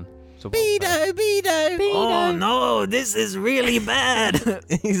voice then. So Beto. Oh no, this is really bad.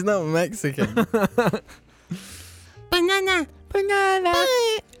 He's not Mexican. banana. Wait,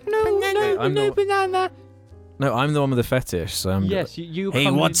 I'm not- banana. No, I'm the one with the fetish. So I'm Yes, you. Hey,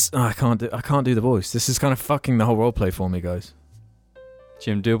 come what's? Oh, I can't do the voice. This is kind of fucking the whole roleplay for me, guys.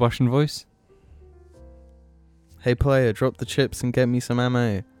 Jim, do a Russian voice. Hey player, drop the chips and get me some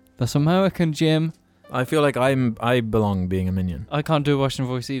ammo. That's American, Jim. I feel like I belong being a minion. I can't do a Russian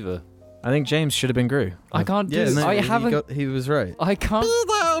voice either. I think James should have been Gru. I can't do. Yeah, no, I haven't. He was right. I can't.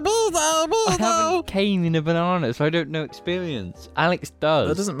 I haven't came in a banana, so I don't know experience. Alex does.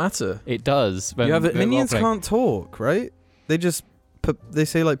 That doesn't matter. It does. You have it- Minions can't talk, right? They just they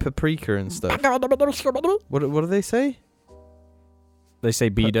say like paprika and stuff. What do they say? They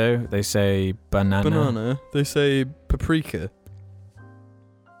say Beto. They say banana. Banana. They say paprika.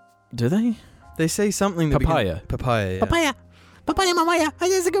 Do they? They say something. that Papaya. Papaya. Yeah. Papaya. Papaya, mamaya. I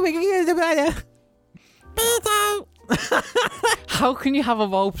just go How can you have a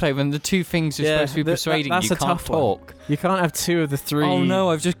role play when the two things you're Yeah, supposed to be persuading that's you a can't tough one. talk? You can't have two of the three. Oh no,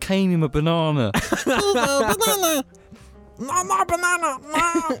 I've just came in a banana. banana. No, banana.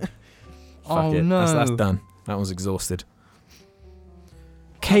 No. Oh it. no. That's done. That was exhausted.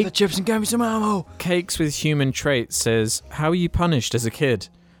 Take the chips and give me some ammo. Cakes with Human Traits says, how were you punished as a kid?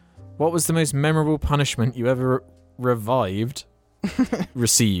 What was the most memorable punishment you ever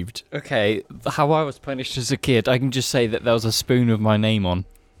received? Okay, how I was punished as a kid, I can just say that there was a spoon with my name on.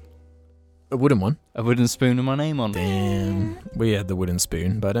 A wooden one. A wooden spoon with my name on. Damn. We had the wooden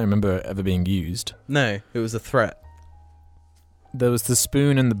spoon, but I don't remember it ever being used. No, it was a threat. There was the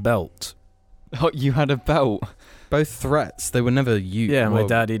spoon and the belt. Oh, you had a belt. Both threats. They were never used. Yeah, my Well,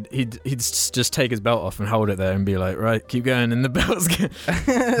 dad, he'd just take his belt off and hold it there and be like, right, keep going, and the belt's going.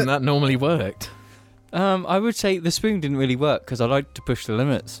 And that normally worked. I would say the spoon didn't really work because I like to push the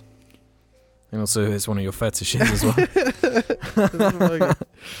limits. And also, it's one of your fetishes as well.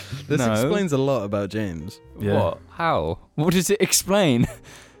 This No. explains a lot about James. Yeah. What? How? What does it explain?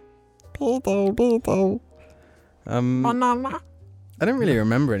 I don't really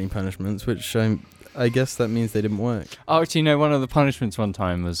remember any punishments, which I guess that means they didn't work. Oh, actually, no. One of the punishments one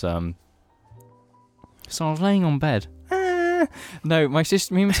time was so I was laying on bed. No, me and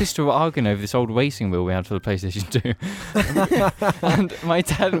my sister were arguing over this old racing wheel we had for the PlayStation 2. And my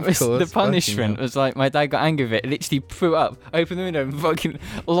dad Of was course, the fucking punishment hell. was like my dad got angry with it, literally threw it up, opened the window and fucking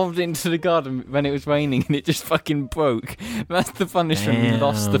lobbed it into the garden when it was raining and it just fucking broke. That's the punishment. We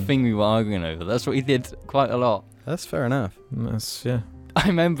lost the Damn. thing we were arguing over. That's what he did quite a lot. That's fair enough. That's, yeah. I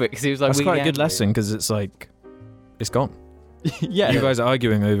remember it because he was like, That's really quite a good angry. lesson because it's like, it's gone. Yeah. You guys are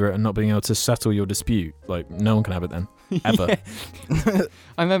arguing over it and not being able to settle your dispute. Like, no one can have it then. Ever. Yeah.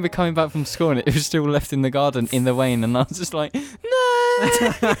 I remember coming back from school and it was still left in the garden in the rain and I was just like, no!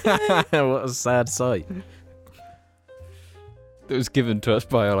 What a sad sight. It was given to us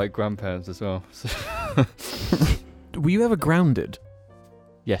by our like grandparents as well. So. Were you ever grounded?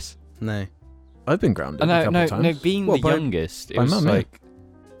 Yes. No. I've been grounded a No, couple no, of times. no. Being What, the by- youngest, it by was mum, yeah. like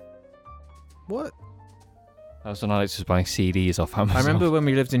What? that was when Alex was buying CDs off Amazon. I remember when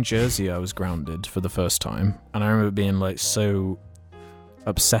we lived in Jersey, I was grounded for the first time, and I remember it being like so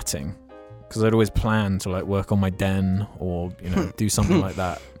upsetting because I'd always plan to like work on my den or do something like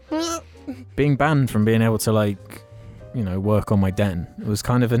that. Being banned from being able to like work on my den, it was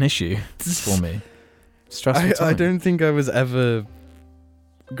kind of an issue for me. Stressful time. I don't think I was ever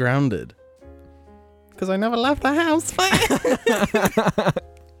grounded. Because I never left the house.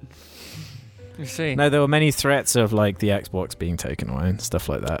 You see. No, there were many threats of like the Xbox being taken away and stuff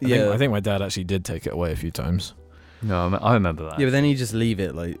like that. Yeah. I think my dad actually did take it away a few times. No, I remember that. Yeah, but then you just leave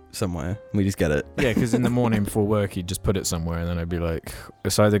it like somewhere. We just get it. Yeah, because in the morning before work, he'd just put it somewhere, and then I'd be like,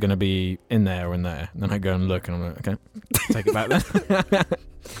 it's either going to be in there or in there. And then I'd go and look, and I'm like, okay, take it back then.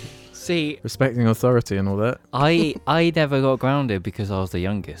 See, Respecting authority and all that. I never got grounded because I was the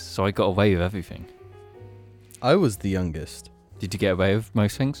youngest, so I got away with everything. I was the youngest. Did you get away with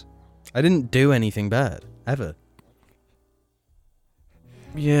most things? I didn't do anything bad ever.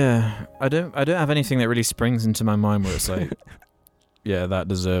 Yeah, I don't have anything that really springs into my mind where it's like, yeah, that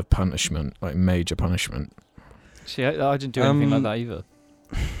deserved punishment, like major punishment. See, I didn't do anything like that either.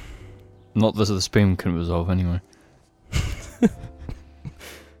 Not that the spoon couldn't resolve anyway.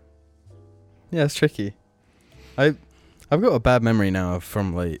 Yeah, it's tricky. I've got a bad memory now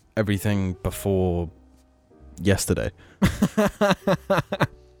from like everything before yesterday.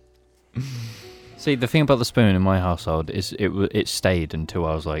 See, the thing about the spoon in my household is it stayed until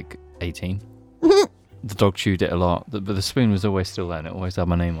I was like 18. the dog chewed it a lot, but the spoon was always still there, and it always had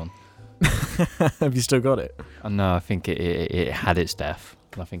my name on. Have you still got it? And no, I think it had its death.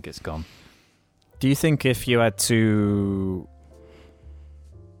 I think it's gone. Do you think if you had to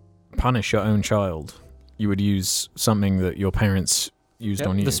punish your own child, you would use something that your parents used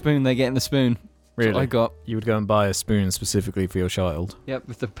on you? The spoon they get in the spoon. Really? That's what I got. You would go and buy a spoon specifically for your child? Yep,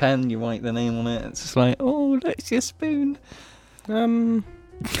 with the pen, you write the name on it. It's just like, oh, that's your spoon.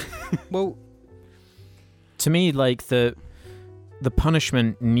 Well, to me, like the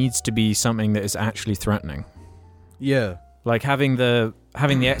punishment needs to be something that is actually threatening. yeah. Like having the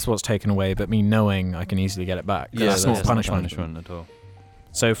Xbox taken away, but me knowing I can easily get it back. Yeah, That's not punishment. At all.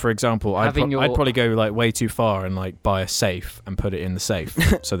 So, for example, I'd probably go like way too far and like buy a safe and put it in the safe,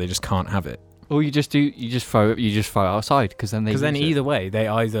 so they just can't have it. Or you just throw it outside, because then either way, they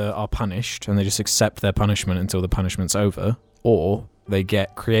either are punished and they just accept their punishment until the punishment's over, or they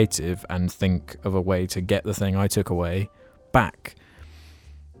get creative and think of a way to get the thing I took away back.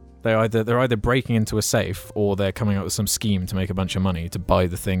 They're either breaking into a safe, or they're coming up with some scheme to make a bunch of money to buy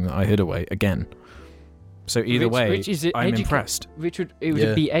the thing that I hid away again. So either way, I'm impressed. Richard, it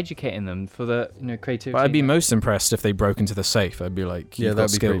would be educating them for the creativity. But I'd be most impressed if they broke into the safe. I'd be like, you've got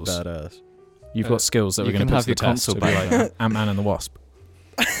that'd be skills. pretty badass. You've got skills that we're going to put to the test. It'd be like Ant-Man and the Wasp.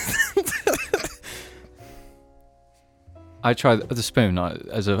 I tried the spoon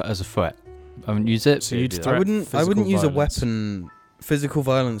as a threat. I haven't used it. So you'd I wouldn't use a violence. weapon, physical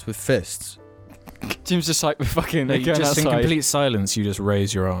violence with fists. Jim's just like, fucking. No, just in complete silence, you just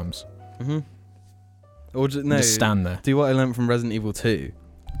raise your arms. Mm-hmm. Or just stand there. Do what I learned from Resident Evil 2.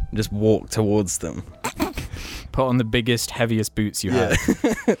 And just walk towards them. Put on the biggest, heaviest boots you have.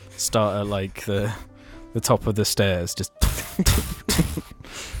 Start at like the top of the stairs. Just.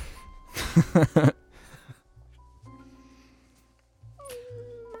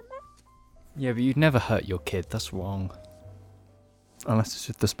 Yeah, but you'd never hurt your kid. That's wrong. Unless it's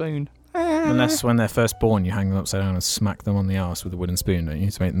with the spoon. Unless when they're first born, you hang them upside down and smack them on the arse with a wooden spoon, don't you,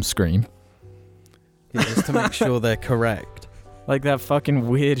 to make them scream? Yeah, just to make sure they're correct. Like that fucking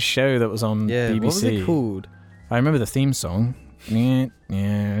weird show that was on BBC. What was it called? I remember the theme song. Yeah.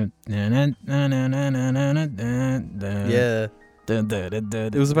 It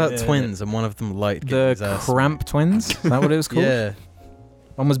was about twins, and one of them liked the Cramp Twins. Is that what it was called? Yeah.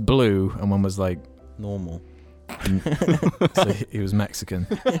 One was blue, and one was like normal. So he was Mexican.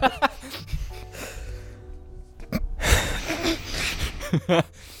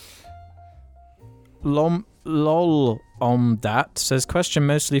 Lol dat says, question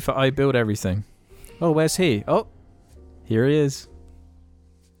mostly for I build everything. Oh, where's he? Oh, here he is.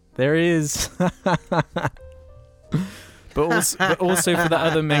 There he is. but also for the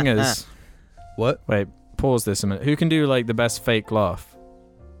other mingers. What? Wait, pause this a minute. Who can do like the best fake laugh?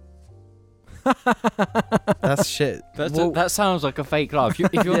 That's shit. That sounds like a fake laugh.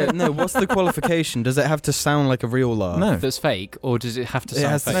 If you're no, what's the qualification? Does it have to sound like a real laugh? No. That's fake, or does it have to sound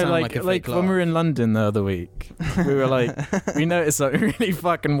has to fake? sound No, like a like fake when we laugh. were in London the other week, we were like, we noticed something really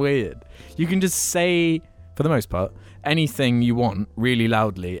fucking weird. You can just say, for the most part, anything you want really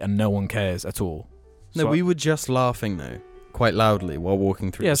loudly and no one cares at all. No, we were just laughing though, quite loudly while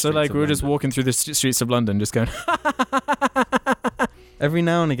walking through. Yeah, the so streets like of we were just London. walking through the streets of London, just going. Every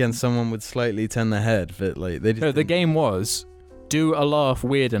now and again, someone would slightly turn their head, but like they just. No, the game was do a laugh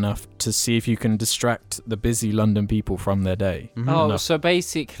weird enough to see if you can distract the busy London people from their day. Mhm. Oh, Enough. so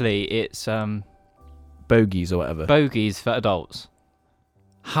basically it's Bogies or whatever. bogies for adults.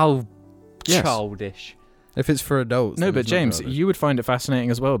 How Yes. childish. If it's for adults. No, then but it's not James, childish. you would find it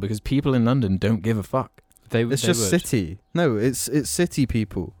fascinating as well because people in London don't give a fuck. It's just city. No, it's city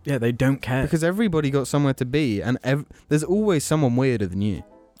people. Yeah, they don't care. Because everybody got somewhere to be, and there's always someone weirder than you.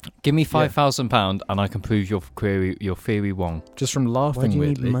 Give me £5,000 and I can prove your theory wrong. Just from Why laughing do you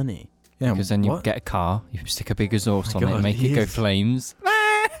weirdly. need money? Yeah, Because then you what? get a car, you stick a big exhaust Oh on my it, God, make it go yes. flames.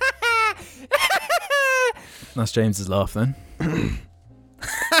 That's James's laugh then.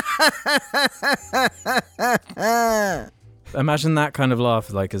 Imagine that kind of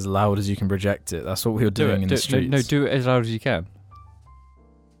laugh, like as loud as you can project it. That's what we were doing in the streets. No, do it as loud as you can.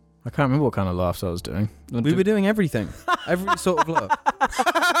 I can't remember what kind of laughs I was doing. We were doing everything. Every sort of laugh.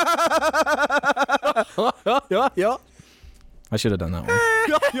 I should have done that one.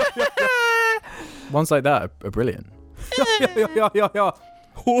 Ones like that are brilliant.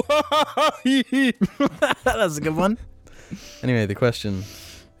 That's a good one. Anyway, the question.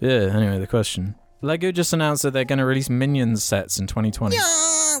 Yeah, anyway, the question. LEGO just announced that they're going to release Minions sets in 2020.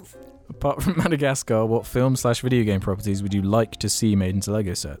 Apart from Madagascar, what film/video game properties would you like to see made into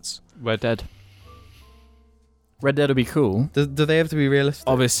LEGO sets? Red Dead. Red Dead would be cool. Do they have to be realistic?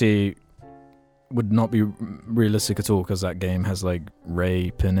 Obviously, would not be realistic at all because that game has like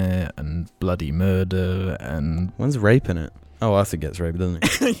rape in it and bloody murder and When's rape in it? Oh, Arthur gets raped, doesn't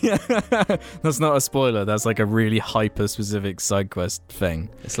he? yeah, that's not a spoiler. That's like a really hyper specific side quest thing.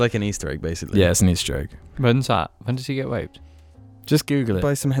 It's like an Easter egg, basically. Yeah, it's an Easter egg. When's that? When does he get raped? Just Google it.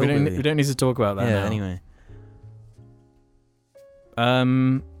 By some We hillbilly. don't need to talk about that Yeah, now. anyway.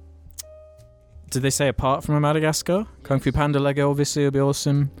 Did they say apart from a Madagascar? Kung Fu Panda Lego obviously would be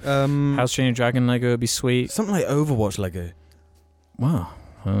awesome. How to Train Your Dragon Lego would be sweet. Something like Overwatch Lego. Wow.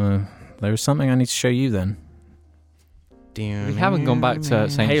 There is something I need to show you then. We haven't gone back to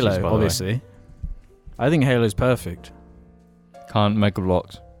Saint Halo, Jude's, by the way. obviously. I think Halo's perfect. Can't Mega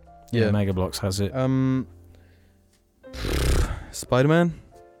Bloks. Yeah. Mega Bloks has it. Spider-Man?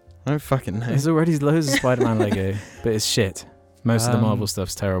 I don't fucking know. There's already loads of Spider-Man Lego, but it's shit. Most of the Marvel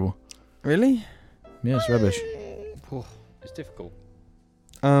stuff's terrible. Really? Yeah, it's rubbish. It's difficult.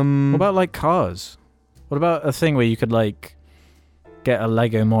 What about like cars? What about a thing where you could like get a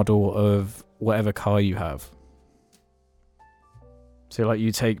Lego model of whatever car you have? So like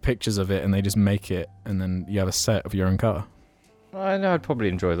you take pictures of it and they just make it, and then you have a set of your own car. I know I'd probably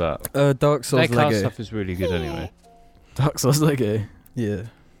enjoy that. Dark Souls Their car Lego. stuff is really good anyway. Dark Souls Lego. Yeah.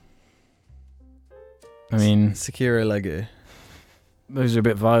 I mean, Sekiro Lego. those are a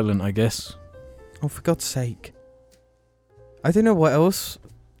bit violent, I guess. Oh, for God's sake. I don't know what else.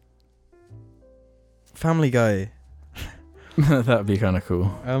 Family Guy. That'd be kind of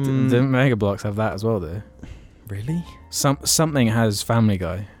cool. The Mega Bloks have that as well, though. Really? Something has Family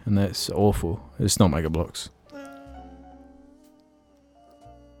Guy, and that's awful. It's not Mega Bloks.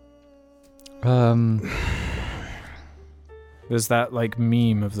 There's that like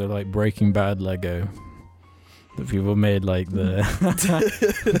meme of the like Breaking Bad Lego that people made, like the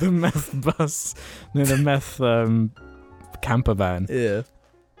the meth bus, no, the meth camper van. Yeah.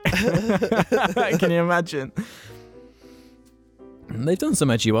 Can you imagine? They've done some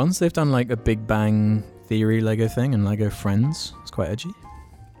edgy ones. They've done like a Big Bang Theory Lego thing and Lego Friends. It's quite edgy.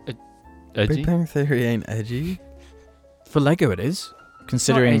 Edgy? Big Bang Theory ain't edgy. For Lego, it is. Not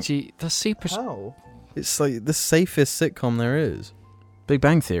Considering edgy. That's super. How? It's like the safest sitcom there is. Big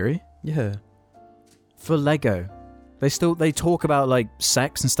Bang Theory. Yeah. For Lego, they talk about like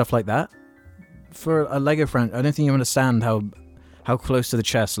sex and stuff like that. For a Lego friend, I don't think you understand how close to the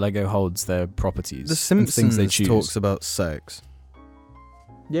chest Lego holds their properties. The and things they Simpsons choose. talks about sex.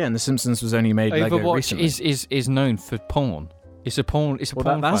 Yeah, and The Simpsons was only made Lego Overwatch recently. is known for porn. It's a porn. It's a Well,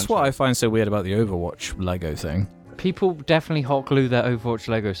 porn. that's what I franchise. find so weird about the Overwatch Lego thing. People definitely hot glue their Overwatch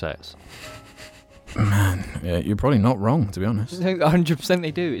Lego sets. Man, yeah, you're probably not wrong, to be honest. 100%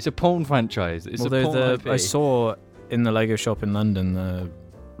 they do. It's a porn franchise. It's Although a porn IP. I saw in the Lego shop in London the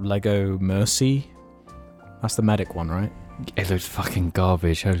Lego Mercy. That's the medic one, right? It looks fucking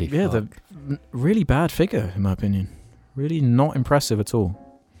garbage. Holy Yeah, fuck. the really bad figure, in my opinion. Really not impressive at all.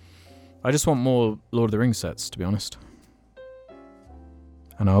 I just want more Lord of the Rings sets, to be honest.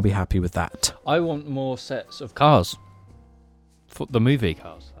 And I'll be happy with that. I want more sets of cars. For the movie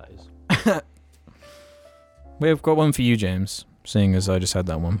cars, that is. We've got one for you, James, seeing as I just had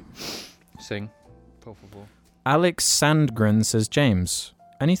that one. Sing. Por favor. Alex Sandgren says, James,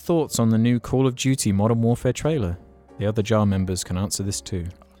 any thoughts on the new Call of Duty Modern Warfare trailer? The other JAR members can answer this too.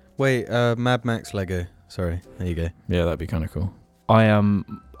 Wait, Mad Max Lego. Sorry, there you go. Yeah, that'd be kind of cool. I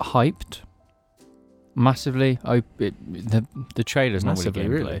am hyped massively. The trailer's not Massively,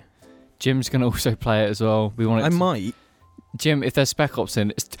 really gameplay. really? Jim's gonna also play it as well. We want it. I might. Jim, if there's Spec Ops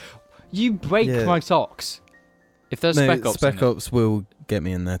in it, you break Yeah. my socks. If there's No, Spec Ops, Spec in it, Ops will get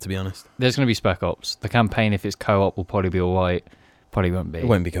me in there, to be honest. there's gonna be Spec Ops. The campaign, if it's co-op, will probably be alright. Probably won't be. It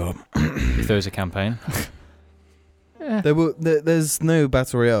won't be co-op. If there is a campaign. There's no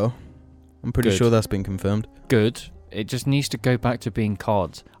Battle Royale. I'm pretty Good. sure that's been confirmed. Good. It just needs to go back to being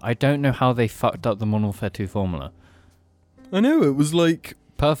COD. I don't know how they fucked up the Modern Warfare 2 formula. I know, it was like...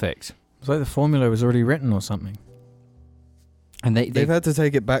 Perfect. It's like the formula was already written or something. And They've had to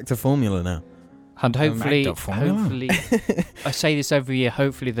take it back to formula now. and hopefully, Magda formula. hopefully, I say this every year.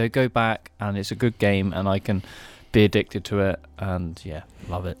 Hopefully, they go back and it's a good game, and I can be addicted to it. And yeah,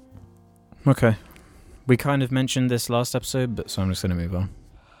 love it. Okay. We kind of mentioned this last episode, but so I'm just going to move on.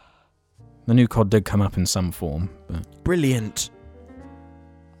 The new COD did come up in some form, but Brilliant.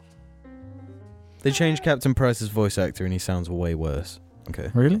 They changed Captain Price's voice actor and he sounds way worse. Okay.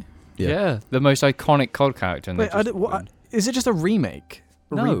 really? Yeah. The most iconic COD character. And they Wait, is it just a remake?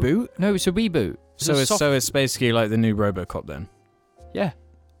 A No. reboot? No, it's a reboot. So it's basically like the new RoboCop then. Yeah.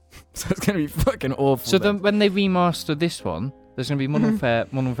 So it's going to be fucking awful. So then. then when they remaster this one, there's going to be Modern Warfare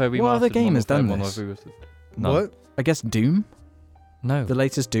Remastered. What other game Modern has done Warfare, this? Modern Warfare Remastered. None. What? I guess Doom? No. The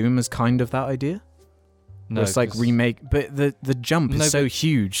latest Doom is kind of that idea. No, It's like 'cause- remake, but the jump No, is so but-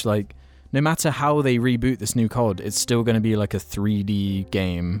 huge. Like, no matter how they reboot this new COD, it's still going to be like a 3D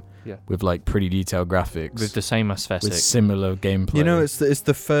game Yeah. with like pretty detailed graphics, with the same aesthetic. with similar gameplay. You know, it's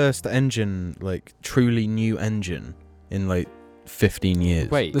the first engine, like truly new engine in like 15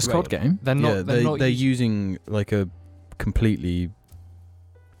 years. Wait, this COD game. They're not. yeah, they're not they're using- using like a completely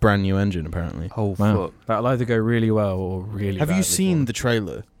brand new engine apparently. Oh Wow. fuck! That'll either go really well or really. Have you badly seen for the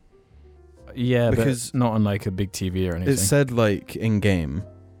trailer? them. Yeah, because but not on like a big TV or anything. It said like in game,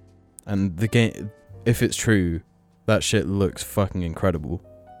 and the game, if it's true, that shit looks fucking incredible.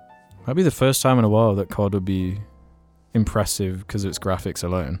 That'd be the first time in a while that COD would be impressive because of its graphics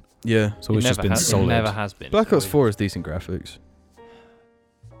alone. Yeah, It's always just been It solid. never has been. Black Ops It's 4 is decent graphics.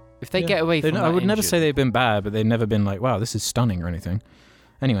 If they Yeah. get away from I that would never engine- say they've been bad, but they've never been like, wow, this is stunning or anything.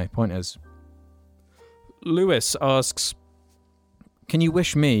 Anyway, point is, Lewis asks, can you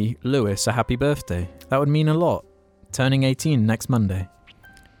wish me, Lewis, a happy birthday? That would mean a lot. Turning 18 next Monday.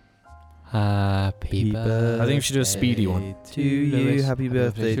 Happy birthday. I think we should do a speedy one. To you, Lewis. happy Happy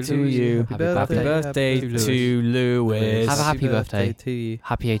birthday birthday to you. Happy birthday to Lewis. Have a happy birthday. to you.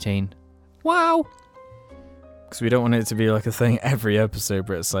 Happy 18. Wow. Because we don't want it to be like a thing every episode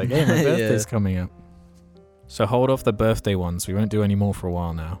where it's like, hey, my Yeah. birthday's coming up. So hold off the birthday ones. We won't do any more for a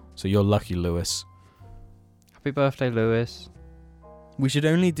while now. So you're lucky, Lewis. Happy birthday, Lewis. We should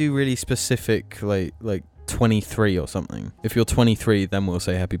only do really specific, like 23 or something. If you're 23, then we'll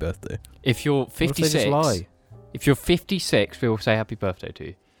say happy birthday. If you're What if they 56, just lie? if you're 56, we will say happy birthday to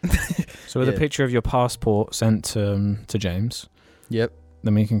you. So with Yeah. a picture of your passport sent to James, Yep.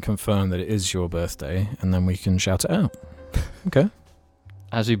 then we can confirm that it is your birthday, and then we can shout it out. Okay.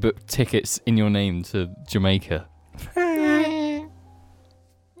 As we book tickets in your name to Jamaica.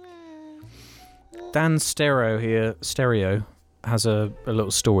 Dan Stereo has a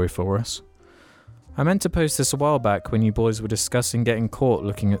little story for us. I meant to post this a while back when you boys were discussing getting caught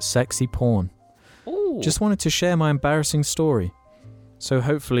looking at sexy porn. Ooh. Just wanted to share my embarrassing story, so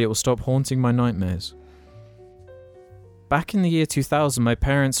hopefully it will stop haunting my nightmares. Back in the year 2000, my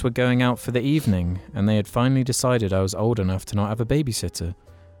parents were going out for the evening, and they had finally decided I was old enough to not have a babysitter.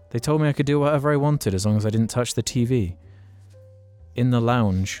 They told me I could do whatever I wanted as long as I didn't touch the TV. In the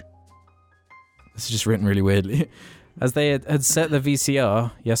lounge. This is just written really weirdly. As they had set the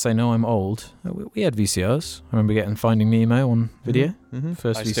VCR, yes, I know I'm old. We had VCRs. I remember getting Finding Nemo on video. Mm-hmm.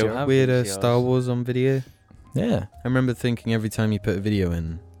 First I VCR. still have We had VCRs. Star Wars on video. Yeah. I remember thinking every time you put a video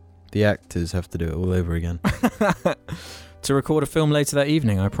in, the actors have to do it all over again. To record a film later that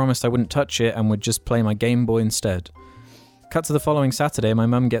evening, I promised I wouldn't touch it and would just play my Game Boy instead. Cut to the following Saturday, my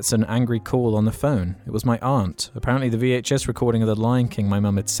mum gets an angry call on the phone. It was my aunt. Apparently the VHS recording of The Lion King my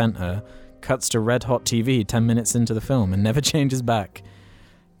mum had sent her cuts to Red Hot TV 10 minutes into the film and never changes back.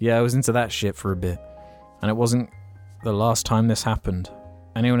 Yeah, I was into that shit for a bit. And it wasn't the last time this happened.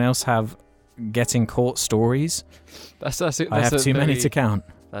 Anyone else have getting caught stories? That's I have too many to count.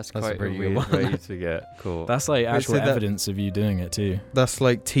 That's That's a quite a pretty weird good one. way to get caught. That's like actual so that- evidence of you doing it too. That's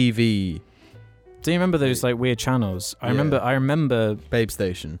like TV, Do you remember those like weird channels? I Yeah. remember Babe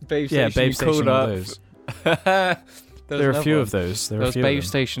Station. Babe yeah, Babe you Station, called one up. of those. There There are a few of those. There was Babe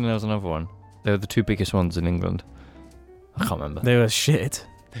Station and there was another one. They were the two biggest ones in England. I can't remember. They were shit.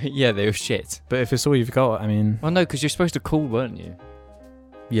 Yeah, they were shit. But if it's all you've got, I mean, Well, no, because you're supposed to call, weren't you?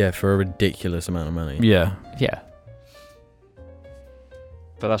 Yeah, for a ridiculous amount of money. yeah. Yeah.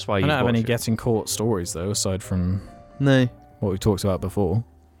 But that's why I you don't have watch any it. getting caught stories though, aside from No. what we talked about before.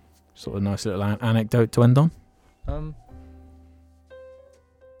 Sort of nice little anecdote to end on.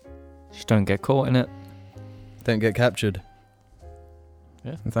 Just don't get caught in it. Don't get captured.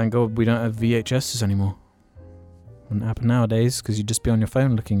 And thank God we don't have VHSs anymore. Wouldn't happen nowadays because you'd just be on your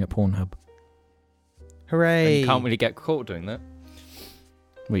phone looking at Pornhub. And Hooray! you can't really get caught doing that.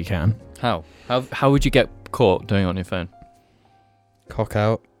 Well, you can. How? How would you get caught doing it on your phone? Cock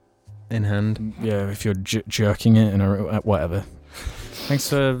out in hand. Yeah, if you're jerking it and whatever. Thanks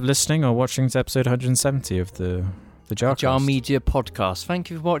for listening or watching to episode 170 of the Jar Jar Media Podcast. Thank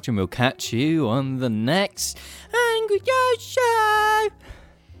you for watching. We'll catch you on the next Angry Joe Show.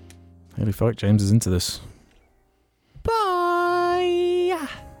 Holy fuck, James is into this.